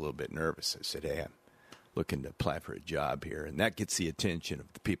still a little bit nervous. I said, hey, I'm looking to apply for a job here. And that gets the attention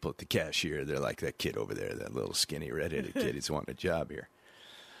of the people at the cashier. They're like, that kid over there, that little skinny redheaded kid, he's wanting a job here.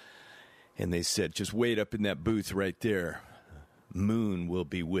 And they said, just wait up in that booth right there. Moon will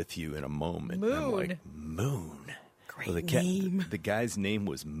be with you in a moment. Moon? And I'm like, Moon? Great name. The guy's name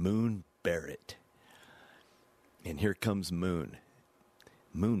was Moon Barrett. And here comes Moon.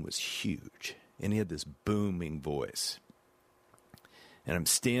 Moon was huge, and he had this booming voice. And I'm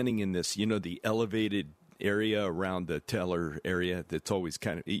standing in this, the elevated area around the teller area that's always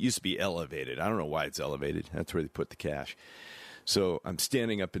it used to be elevated. I don't know why it's elevated. That's where they put the cash. So I'm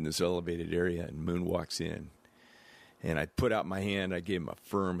standing up in this elevated area, and Moon walks in. And I put out my hand. I gave him a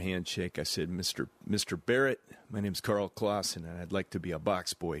firm handshake. I said, Mr. Barrett, my name's Carl Clausen, and I'd like to be a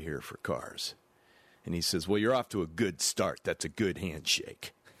box boy here for cars. And he says, well, you're off to a good start. That's a good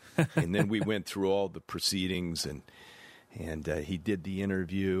handshake. And then we went through all the proceedings, and he did the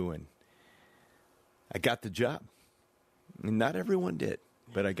interview, and I got the job. And not everyone did,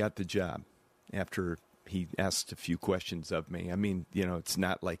 but I got the job after he asked a few questions of me. I mean, it's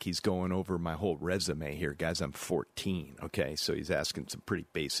not like he's going over my whole resume here, guys. I'm 14, okay? So he's asking some pretty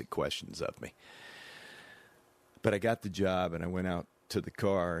basic questions of me. But I got the job, and I went out to the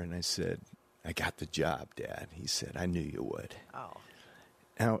car, and I said, I got the job, Dad. He said, I knew you would. Oh.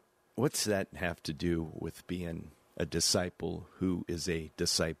 Now, what's that have to do with being a disciple who is a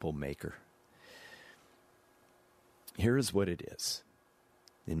disciple maker? Here is what it is.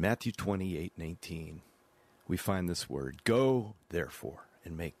 In Matthew 28:18, we find this word, go, therefore,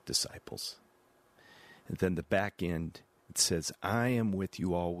 and make disciples. And then the back end, it says, I am with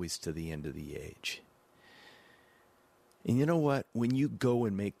you always to the end of the age. And you know what? When you go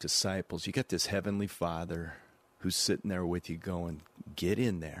and make disciples, you got this heavenly Father who's sitting there with you going, get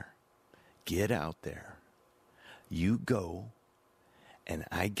in there, get out there. You go, and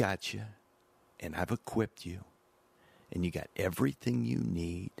I got you, and I've equipped you, and you got everything you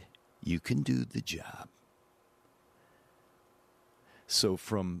need. You can do the job. So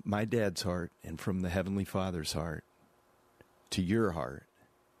from my dad's heart and from the Heavenly Father's heart to your heart,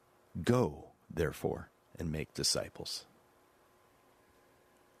 go, therefore, and make disciples.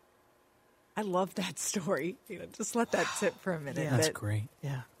 I love that story. Just let that sit for a minute. Yeah, that's great.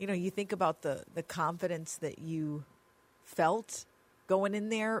 Yeah. You think about the confidence that you felt going in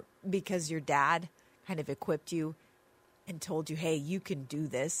there because your dad kind of equipped you and told you, hey, you can do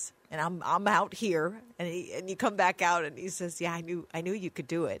this. And I'm out here. And you come back out and he says, yeah, I knew you could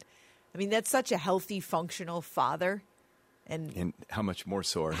do it. I mean, that's such a healthy, functional father. And how much more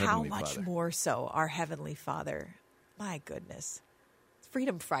so our Heavenly Father? How much more so our Heavenly Father? My goodness. It's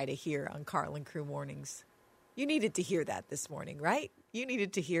Freedom Friday here on Carl and Crew Mornings. You needed to hear that this morning, right? You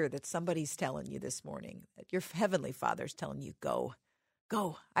needed to hear that somebody's telling you this morning, that your Heavenly Father's telling you, go,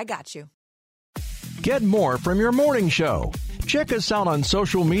 I got you. Get more from your morning show. Check us out on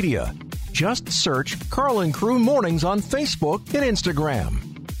social media. Just search Carl and Crew Mornings on Facebook and Instagram.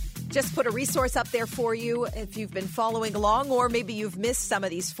 Just put a resource up there for you if you've been following along, or maybe you've missed some of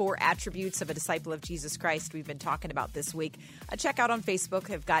these 4 attributes of a disciple of Jesus Christ we've been talking about this week. Check out on Facebook.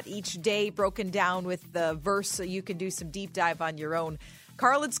 I've got each day broken down with the verse so you can do some deep dive on your own.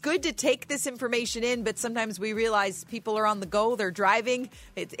 Carl, it's good to take this information in, but sometimes we realize people are on the go, they're driving.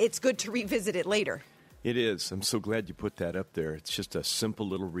 It's good to revisit it later. It is. I'm so glad you put that up there. It's just a simple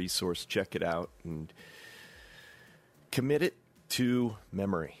little resource. Check it out and commit it to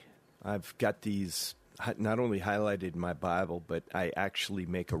memory. I've got these not only highlighted in my Bible, but I actually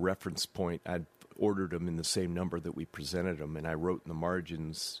make a reference point. I ordered them in the same number that we presented them, and I wrote in the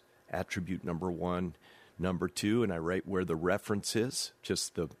margins attribute number 1, number 2, and I write where the reference is,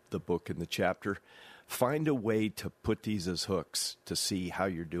 just the book and the chapter. Find a way to put these as hooks to see how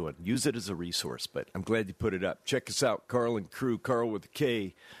you're doing. Use it as a resource, but I'm glad you put it up. Check us out, Carl and Crew, Carl with a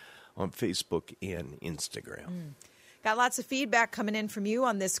K, on Facebook and Instagram. Got lots of feedback coming in from you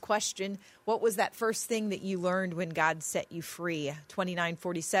on this question. What was that first thing that you learned when God set you free?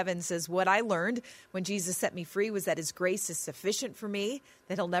 2947 says, what I learned when Jesus set me free was that his grace is sufficient for me,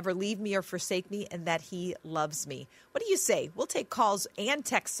 that he'll never leave me or forsake me, and that he loves me. What do you say? We'll take calls and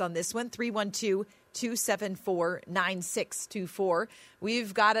texts on this one, 312-274-9624.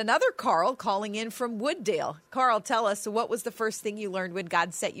 We've got another Carl calling in from Wooddale. Carl, tell us, what was the first thing you learned when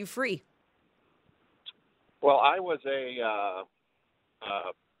God set you free? Well, I was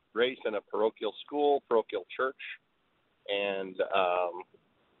raised in a parochial school, parochial church, and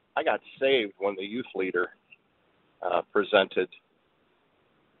I got saved when the youth leader presented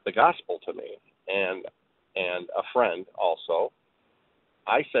the gospel to me, and a friend also.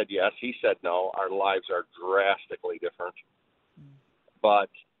 I said yes, he said no. Our lives are drastically different. But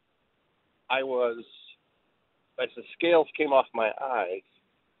as the scales came off my eyes,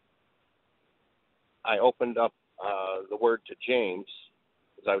 I opened up the word to James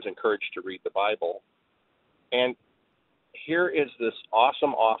because I was encouraged to read the Bible. And here is this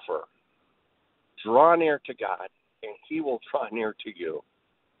awesome offer. Draw near to God, and he will draw near to you.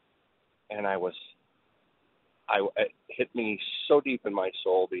 And it hit me so deep in my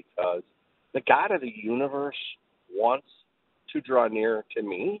soul, because the God of the universe wants to draw near to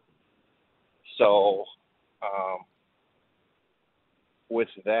me. So with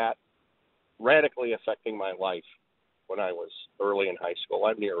that radically affecting my life when I was early in high school,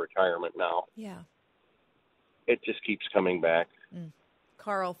 I'm near retirement now. Yeah. It just keeps coming back.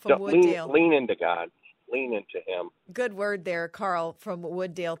 Carl from Wooddale. Lean into God. Lean into him. Good word there, Carl from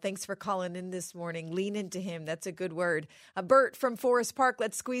Wooddale. Thanks for calling in this morning. Lean into him. That's a good word. Bert from Forest Park,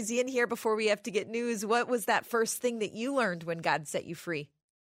 let's squeeze you in here before we have to get news. What was that first thing that you learned when God set you free?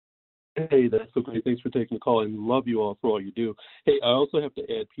 Hey, that's so great. Thanks for taking the call, and love you all for all you do. Hey, I also have to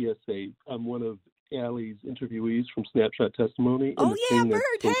add PSA. I'm one of Allie's interviewees from Snapshot Testimony. And Bert,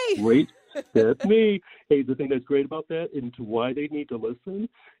 hey! Great. That's me. Hey, the thing that's great about that and to why they need to listen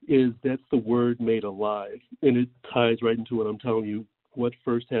is that's the word made alive. And it ties right into what I'm telling you. What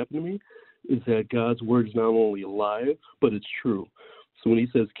first happened to me is that God's word is not only alive, but it's true. So when he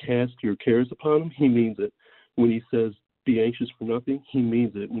says cast your cares upon him, he means it. When he says be anxious for nothing, he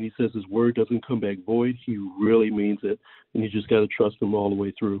means it. When he says his word doesn't come back void, he really means it. And you just got to trust him all the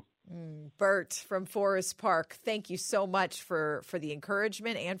way through. Bert from Forest Park, thank you so much for the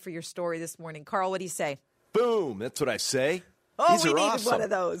encouragement and for your story this morning. Carl, what do you say? Boom. That's what I say. Oh, These we are needed awesome. one of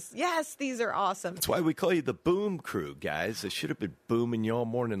those. Yes, these are awesome. That's why we call you the Boom Crew, guys. I should have been booming you all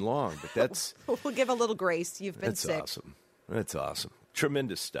morning long, but that's... We'll give a little grace. You've been sick. That's awesome. That's awesome.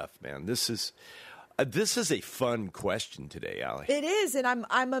 Tremendous stuff, man. This is a fun question today, Allie. It is, and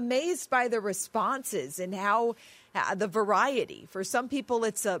I'm amazed by the responses and how the variety. For some people,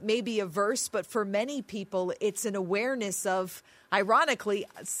 it's maybe a verse, but for many people, it's an awareness of, ironically,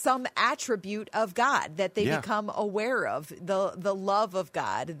 some attribute of God that they become aware of, the love of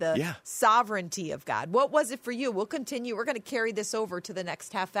God, the sovereignty of God. What was it for you? We'll continue. We're going to carry this over to the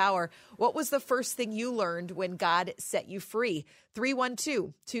next half hour. What was the first thing you learned when God set you free?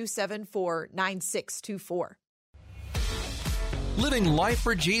 312-274-9624. Living life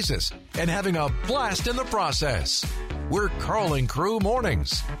for Jesus and having a blast in the process. We're Carl and Crew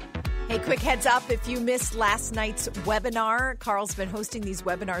Mornings. Hey, quick heads up. If you missed last night's webinar, Carl's been hosting these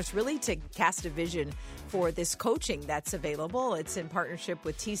webinars really to cast a vision for this coaching that's available. It's in partnership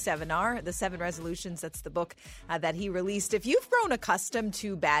with T7R, The 7 Resolutions. That's the book that he released. If you've grown accustomed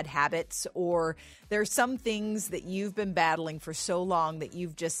to bad habits, or there's some things that you've been battling for so long that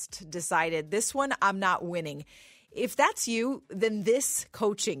you've just decided, this one I'm not winning. If that's you, then this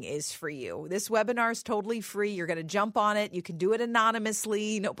coaching is for you. This webinar is totally free. You're going to jump on it. You can do it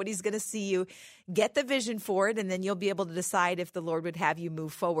anonymously. Nobody's going to see you. Get the vision for it, and then you'll be able to decide if the Lord would have you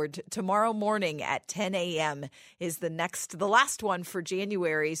move forward. Tomorrow morning at 10 a.m. is the last one for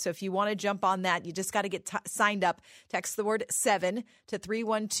January. So if you want to jump on that, you just got to get signed up. Text the word 7 to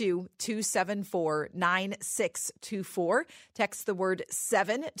 312-274-9624. Text the word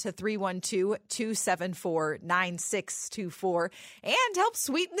 7 to 312-274-9624. And help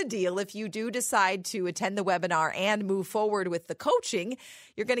sweeten the deal if you do decide to attend the webinar and move forward with the coaching.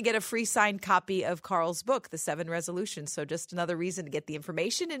 You're going to get a free signed copy of Carl's book, The 7 Resolutions. So just another reason to get the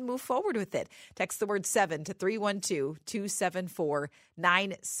information and move forward with it. Text the word 7 to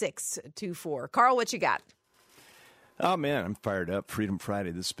 312-274-9624. Carl, what you got? Oh, man, I'm fired up. Freedom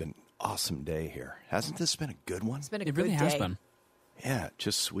Friday. This has been an awesome day here. Hasn't this been a good one? It's been a It good really day. has been. Yeah,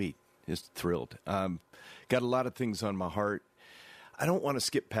 just sweet. Just thrilled. Got a lot of things on my heart. I don't want to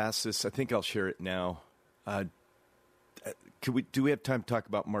skip past this. I think I'll share it now. Do we have time to talk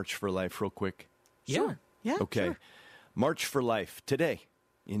about March for Life real quick? Sure. Yeah. Okay. Sure. March for Life today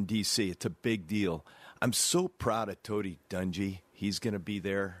in D.C. It's a big deal. I'm so proud of Tony Dungy. He's going to be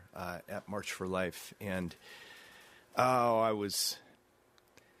there at March for Life. And, I was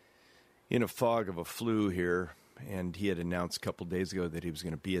in a fog of a flu here, and he had announced a couple days ago that he was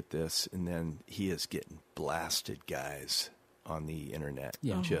going to be at this, and then he is getting blasted, guys, on the internet.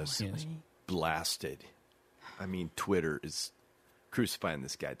 Yeah. Just blasted. I mean, Twitter is crucifying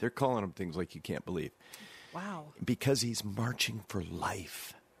this guy. They're calling him things like you can't believe. Wow. Because he's marching for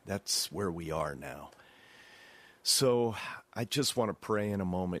life. That's where we are now. So I just want to pray in a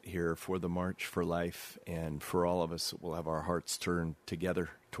moment here for the March for Life and for all of us that will have our hearts turned together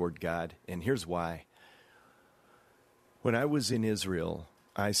toward God. And here's why. When I was in Israel,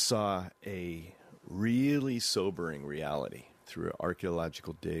 I saw a really sobering reality through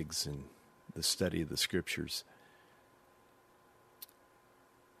archaeological digs and the study of the scriptures.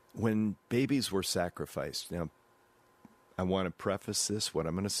 When babies were sacrificed, now I want to preface this, what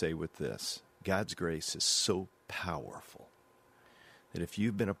I'm going to say, with this. God's grace is so powerful that if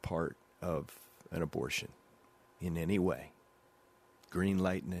you've been a part of an abortion in any way, green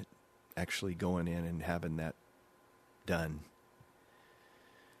lighting it, actually going in and having that done,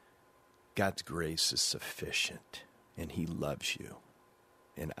 God's grace is sufficient, and he loves you,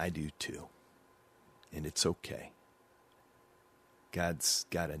 and I do too, and it's okay. God's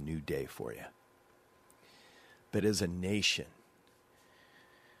got a new day for you. But as a nation,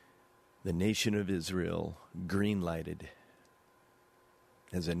 the nation of Israel green-lighted,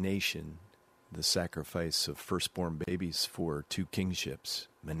 as a nation, the sacrifice of firstborn babies for two kingships,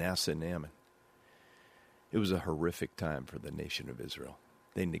 Manasseh and Amon. It was a horrific time for the nation of Israel.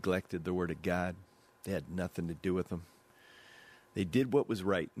 They neglected the word of God. They had nothing to do with them. They did what was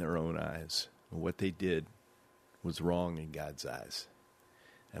right in their own eyes. And what they did was wrong in God's eyes.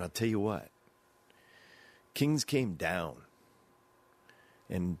 And I'll tell you what, kings came down,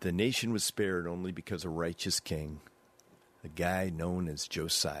 and the nation was spared only because a righteous king, a guy known as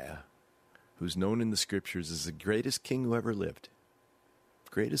Josiah, who's known in the scriptures as the greatest king who ever lived,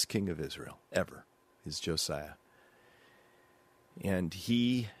 greatest king of Israel ever, is Josiah. And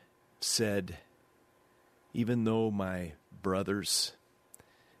he said, even though my brothers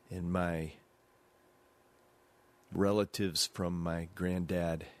and my relatives from my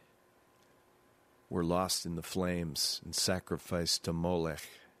granddad were lost in the flames and sacrificed to Molech,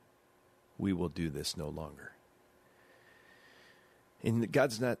 we will do this no longer. And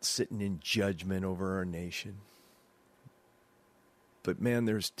God's not sitting in judgment over our nation. But man,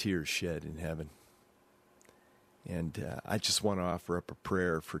 there's tears shed in heaven. And I just want to offer up a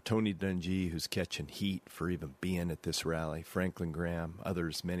prayer for Tony Dungy, who's catching heat for even being at this rally. Franklin Graham,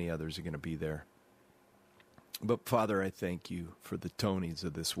 others, many others are going to be there. But Father, I thank you for the Tonys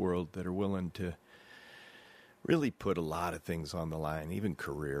of this world that are willing to really put a lot of things on the line, even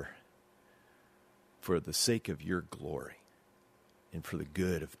career, for the sake of your glory and for the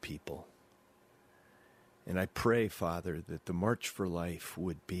good of people. And I pray, Father, that the March for Life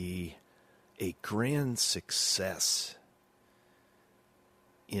would be a grand success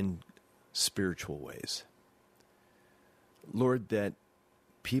in spiritual ways. Lord, that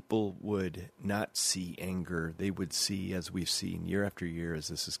people would not see anger. They would see, as we've seen year after year as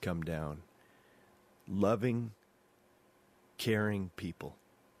this has come down, loving, caring people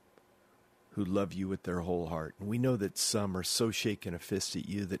who love you with their whole heart. And we know that some are so shaking a fist at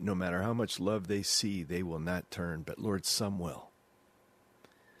you that no matter how much love they see, they will not turn. But Lord, some will.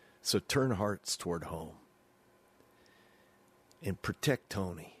 So turn hearts toward home and protect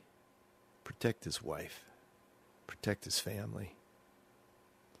Tony, protect his wife, protect his family,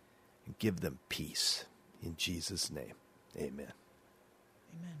 and give them peace in Jesus' name. Amen.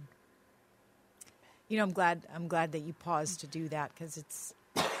 Amen. You know, I'm glad that you paused to do that, because it's,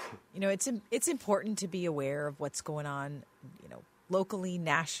 you know, it's important to be aware of what's going on, you know, locally,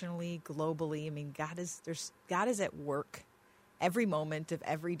 nationally, globally. I mean, God is at work every moment of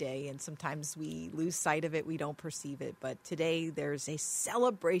every day, and sometimes we lose sight of it, we don't perceive it. But today there's a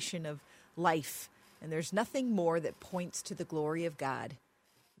celebration of life, and there's nothing more that points to the glory of God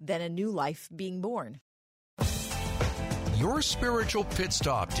than a new life being born. Your spiritual pit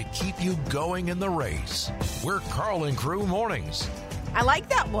stop to keep you going in the race. We're Carl and Crew Mornings. I like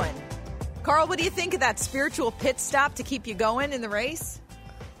that one. Carl, what do you think of that spiritual pit stop to keep you going in the race?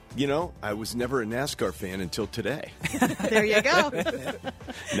 You know, I was never a NASCAR fan until today. There you go.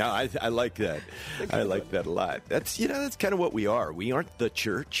 No, I like that. I like that a lot. That's kind of what we are. We aren't the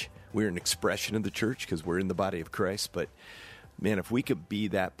church. We're an expression of the church because we're in the body of Christ. But, man, if we could be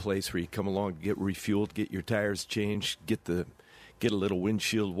that place where you come along, get refueled, get your tires changed, get a little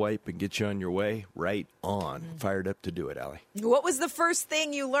windshield wipe and get you on your way, right on. Fired up to do it, Allie. What was the first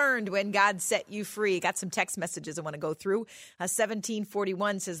thing you learned when God set you free? Got some text messages I want to go through.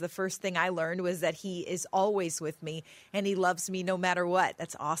 1741 says, the first thing I learned was that he is always with me and he loves me no matter what.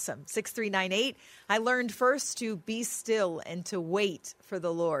 That's awesome. 6398, I learned first to be still and to wait for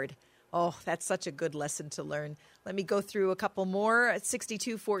the Lord. Oh, that's such a good lesson to learn. Let me go through a couple more. At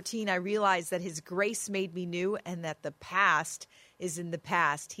 6214, I realized that his grace made me new and that the past is in the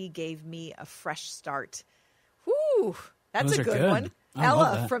past. He gave me a fresh start. Whew, that's Those a are good good. one. I love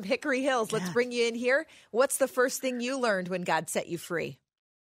Ella that. from Hickory Hills, let's bring you in here. What's the first thing you learned when God set you free?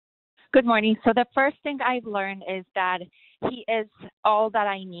 Good morning. So the first thing I've learned is that he is all that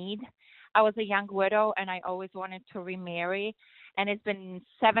I need. I was a young widow and I always wanted to remarry. And it's been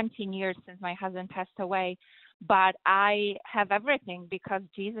 17 years since my husband passed away. But I have everything because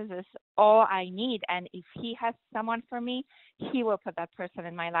Jesus is all I need. And if he has someone for me, he will put that person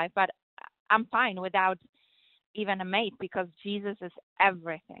in my life. But I'm fine without even a mate, because Jesus is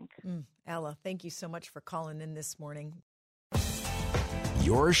everything. Ella, thank you so much for calling in this morning.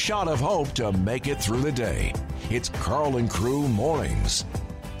 Your shot of hope to make it through the day. It's Carl and Crew Mornings.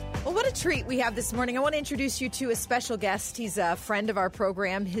 Well, what a treat we have this morning. I want to introduce you to a special guest. He's a friend of our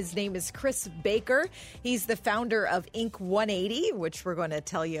program. His name is Chris Baker. He's the founder of Inc. 180, which we're going to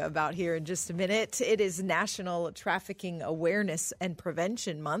tell you about here in just a minute. It is National Trafficking Awareness and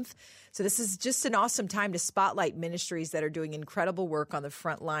Prevention Month. So this is just an awesome time to spotlight ministries that are doing incredible work on the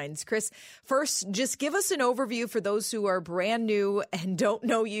front lines. Chris, first, just give us an overview for those who are brand new and don't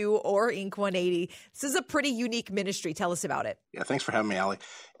know you or Inc. 180. This is a pretty unique ministry. Tell us about it. Yeah, thanks for having me, Allie.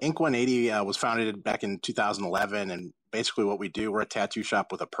 Inc. 180 was founded back in 2011, and basically what we do, we're a tattoo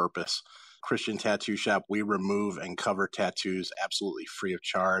shop with a purpose. Christian tattoo shop. We remove and cover tattoos absolutely free of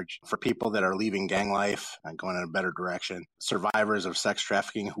charge for people that are leaving gang life and going in a better direction, survivors of sex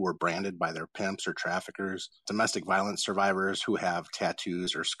trafficking who were branded by their pimps or traffickers, domestic violence survivors who have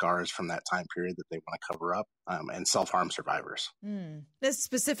tattoos or scars from that time period that they want to cover up, and self-harm survivors. Now,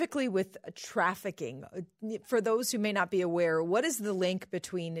 specifically with trafficking, for those who may not be aware, what is the link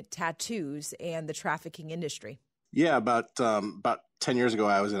between tattoos and the trafficking industry? Yeah, about 10 years ago,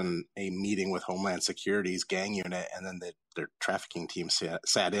 I was in a meeting with Homeland Security's gang unit, and then their trafficking team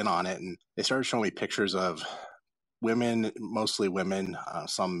sat in on it, and they started showing me pictures of women, mostly women,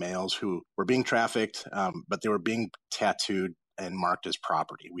 some males who were being trafficked, but they were being tattooed and marked as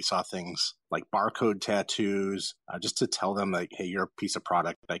property. We saw things like barcode tattoos, just to tell them like, hey, you're a piece of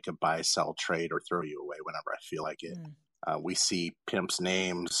product I could buy, sell, trade, or throw you away whenever I feel like it. We see pimps'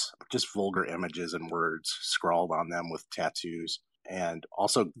 names, just vulgar images and words scrawled on them with tattoos, and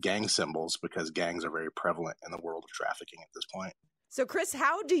also gang symbols, because gangs are very prevalent in the world of trafficking at this point. So, Chris,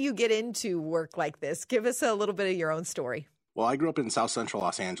 how do you get into work like this? Give us a little bit of your own story. Well, I grew up in South Central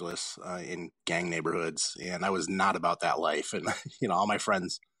Los Angeles in gang neighborhoods, and I was not about that life. And, all my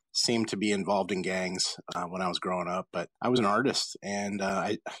friends seemed to be involved in gangs when I was growing up, but I was an artist, and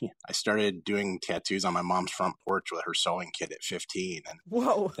I started doing tattoos on my mom's front porch with her sewing kit at 15. And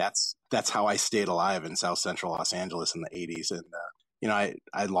whoa, that's how I stayed alive in South Central Los Angeles in the 80s. And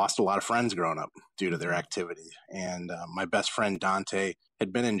I lost a lot of friends growing up due to their activity. And my best friend Dante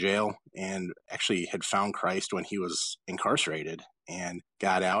had been in jail and actually had found Christ when he was incarcerated and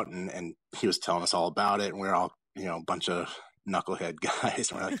got out, and he was telling us all about it. And we we're all a bunch of knucklehead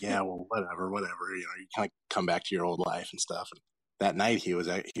guys, and we're like, yeah, well, whatever, you kind of come back to your old life and stuff. And that night he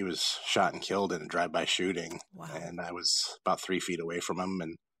was shot and killed in a drive-by shooting. Wow. And I was about 3 feet away from him,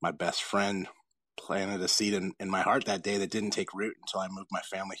 and my best friend planted a seed in my heart that day that didn't take root until I moved my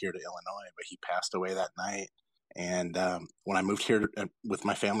family here to Illinois, but he passed away that night. And when I moved here with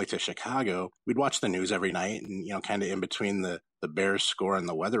my family to Chicago, we'd watch the news every night, and kind of in between the Bears score and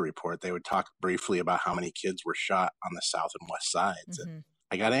the weather report, they would talk briefly about how many kids were shot on the south and west sides. Mm-hmm. And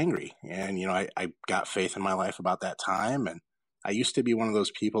I got angry, and I got faith in my life about that time. And I used to be one of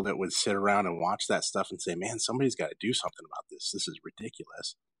those people that would sit around and watch that stuff and say, man, somebody's got to do something about this. This is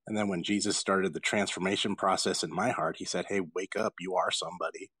ridiculous. And then when Jesus started the transformation process in my heart, he said, hey, wake up, you are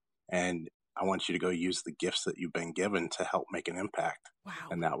somebody, and I want you to go use the gifts that you've been given to help make an impact. Wow.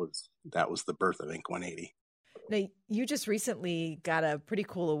 And that was the birth of Inc. 180. Now, you just recently got a pretty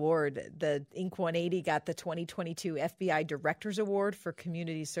cool award. The Inc. 180 got the 2022 FBI Directors Award for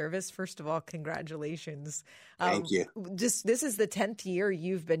Community Service. First of all, congratulations. Thank you. This is the 10th year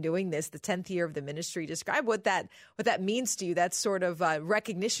you've been doing this, the 10th year of the ministry. Describe what that means to you, that sort of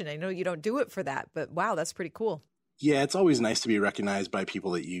recognition. I know you don't do it for that, but wow, that's pretty cool. Yeah, it's always nice to be recognized by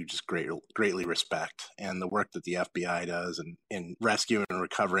people that you just greatly respect. And the work that the FBI does in rescuing and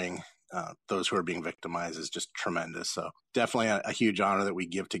recovering those who are being victimized is just tremendous. So definitely a huge honor that we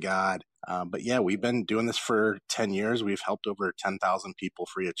give to God. But yeah, we've been doing this for 10 years. We've helped over 10,000 people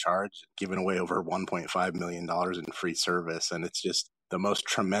free of charge, given away over $1.5 million in free service. And it's just the most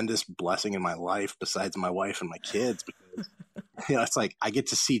tremendous blessing in my life besides my wife and my kids, because it's like I get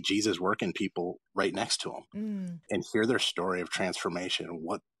to see Jesus work in people right next to him and hear their story of transformation and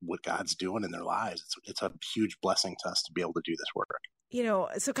what God's doing in their lives. It's a huge blessing to us to be able to do this work.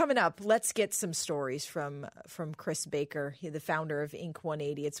 So coming up, let's get some stories from Chris Baker, the founder of Inc.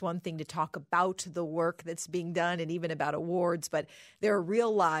 180. It's one thing to talk about the work that's being done and even about awards, but there are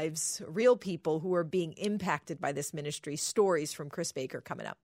real lives, real people who are being impacted by this ministry. Stories from Chris Baker coming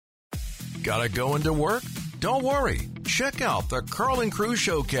up. Gotta go into work? Don't worry. Check out the Carl and Crew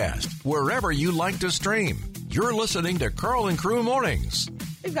Showcast wherever you like to stream. You're listening to Carl and Crew Mornings.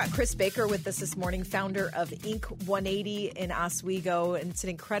 We've got Chris Baker with us this morning, founder of Inc. 180 in Oswego, and it's an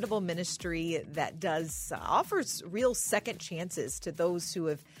incredible ministry that offers real second chances to those who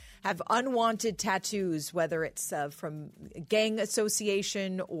have have unwanted tattoos, whether it's from gang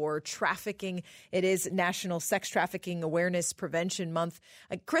association or trafficking. It is National Sex Trafficking Awareness Prevention Month.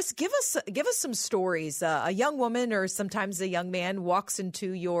 Chris, give us some stories. A young woman or sometimes a young man walks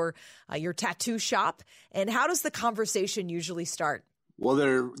into your tattoo shop, and how does the conversation usually start? Well,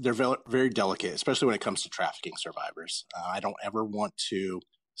 they're very delicate, especially when it comes to trafficking survivors. I don't ever want to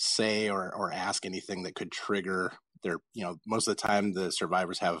say or ask anything that could trigger their, most of the time the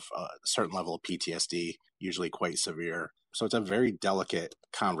survivors have a certain level of PTSD, usually quite severe. So it's a very delicate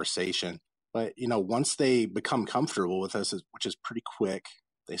conversation. But, once they become comfortable with us, which is pretty quick,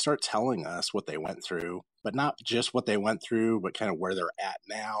 they start telling us what they went through, but not just what they went through, but kind of where they're at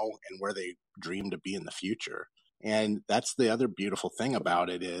now and where they dream to be in the future. And that's the other beautiful thing about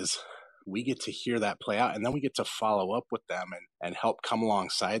it is we get to hear that play out, and then we get to follow up with them and help come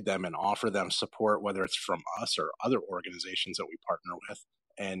alongside them and offer them support, whether it's from us or other organizations that we partner with,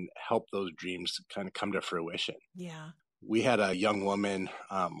 and help those dreams kind of come to fruition. Yeah. We had a young woman,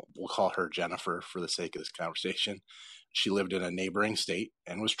 we'll call her Jennifer for the sake of this conversation. She lived in a neighboring state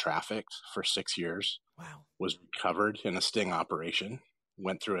and was trafficked for 6 years. Wow. Was recovered in a sting operation,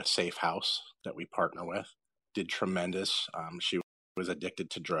 went through a safe house that we partner with, did tremendous. She was addicted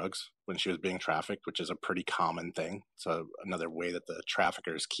to drugs when she was being trafficked, which is a pretty common thing. So another way that the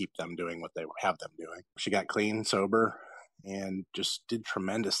traffickers keep them doing what they have them doing. She got clean, sober, and just did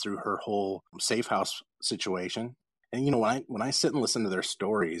tremendous through her whole safe house situation. And, when I sit and listen to their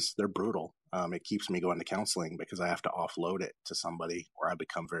stories, they're brutal. It keeps me going to counseling because I have to offload it to somebody, or I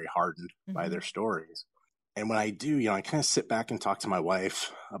become very hardened by their stories. And when I do, I kind of sit back and talk to my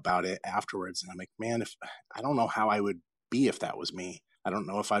wife about it afterwards. And I'm like, man, I don't know how I would be if that was me. I don't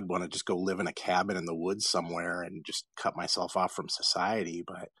know if I'd want to just go live in a cabin in the woods somewhere and just cut myself off from society.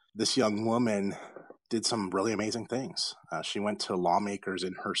 But this young woman did some really amazing things. She went to lawmakers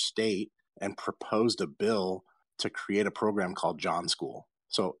in her state and proposed a bill to create a program called John School.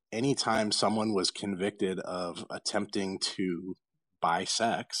 So anytime someone was convicted of attempting to buy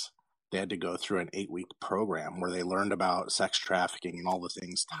sex, they had to go through an 8-week program where they learned about sex trafficking and all the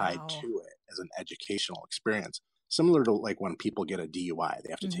things tied to it as an educational experience. Similar to like when people get a DUI,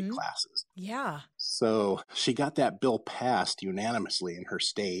 they have to take classes. Yeah. So she got that bill passed unanimously in her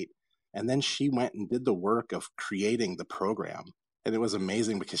state. And then she went and did the work of creating the program. And it was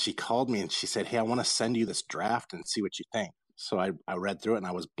amazing because she called me and she said, hey, I want to send you this draft and see what you think. So I read through it and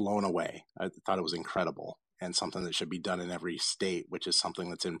I was blown away. I thought it was incredible and something that should be done in every state, which is something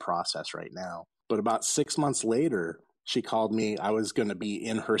that's in process right now. But about 6 months later, she called me. I was going to be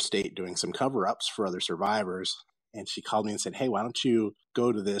in her state doing some cover-ups for other survivors. And she called me and said, hey, why don't you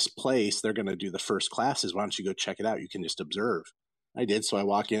go to this place? They're going to do the first classes. Why don't you go check it out? You can just observe. I did. So I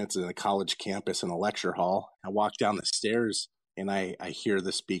walk in. It's in a college campus in a lecture hall. I walk down the stairs and I hear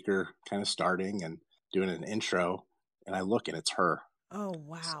the speaker kind of starting and doing an intro. And I look and it's her. Oh,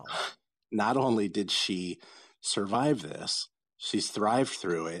 wow. Not only did she survive this, she's thrived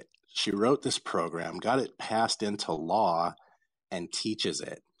through it. She wrote this program, got it passed into law, and teaches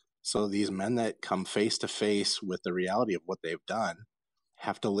it. So these men that come face to face with the reality of what they've done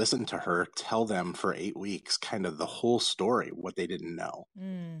have to listen to her tell them for 8 weeks kind of the whole story, what they didn't know.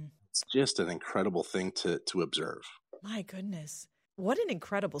 It's just an incredible thing to observe. My goodness. What an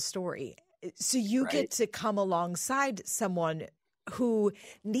incredible story. So you get to come alongside someone who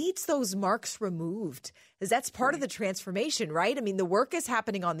needs those marks removed, because that's part of the transformation, right? I mean, the work is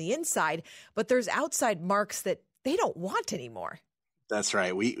happening on the inside, but there's outside marks that they don't want anymore. That's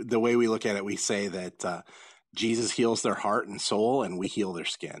right. The way we look at it, we say that Jesus heals their heart and soul, and we heal their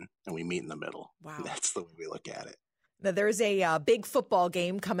skin, and we meet in the middle. Wow. That's the way we look at it. Now, there's a big football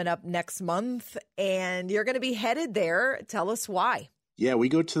game coming up next month, and you're going to be headed there. Tell us why. Yeah, we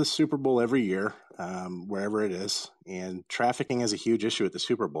go to the Super Bowl every year, wherever it is. And trafficking is a huge issue at the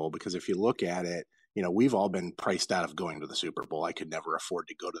Super Bowl because if you look at it, we've all been priced out of going to the Super Bowl. I could never afford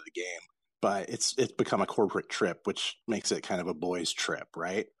to go to the game. But it's become a corporate trip, which makes it kind of a boys' trip,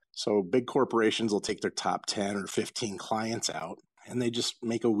 right? So big corporations will take their top 10 or 15 clients out, and they just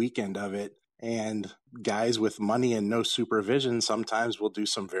make a weekend of it. And guys with money and no supervision sometimes will do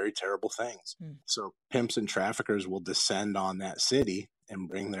some very terrible things. So pimps and traffickers will descend on that city and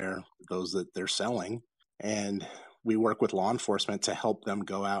bring those that they're selling. And we work with law enforcement to help them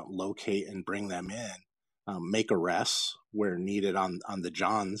go out, locate, and bring them in, make arrests where needed on the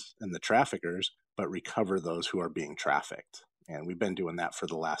Johns and the traffickers, but recover those who are being trafficked. And we've been doing that for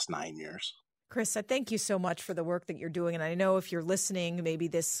the last 9 years. Chris, I thank you so much for the work that you're doing. And I know if you're listening, maybe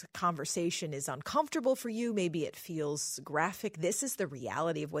this conversation is uncomfortable for you. Maybe it feels graphic. This is the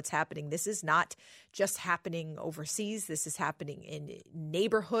reality of what's happening. This is not just happening overseas. This is happening in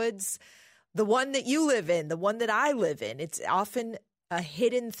neighborhoods. The one that you live in, the one that I live in. It's often a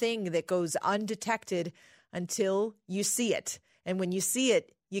hidden thing that goes undetected until you see it. And when you see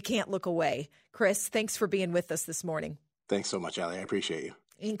it, you can't look away. Chris, thanks for being with us this morning. Thanks so much, Allie. I appreciate you.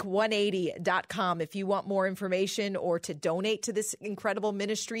 Inc180.com if you want more information or to donate to this incredible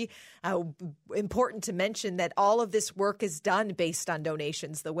ministry. Important to mention that all of this work is done based on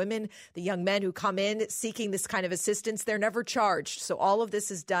donations. The women, the young men who come in seeking this kind of assistance, they're never charged. So all of this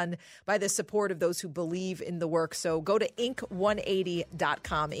is done by the support of those who believe in the work. So go to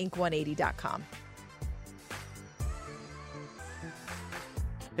Inc180.com, Inc180.com.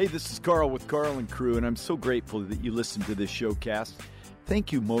 Hey, this is Carl with Carl and Crew, and I'm so grateful that you listen to this showcast.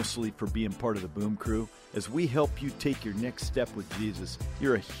 Thank you mostly for being part of the Boom Crew. As we help you take your next step with Jesus,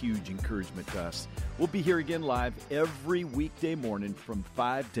 you're a huge encouragement to us. We'll be here again live every weekday morning from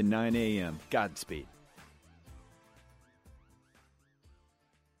 5 to 9 a.m. Godspeed.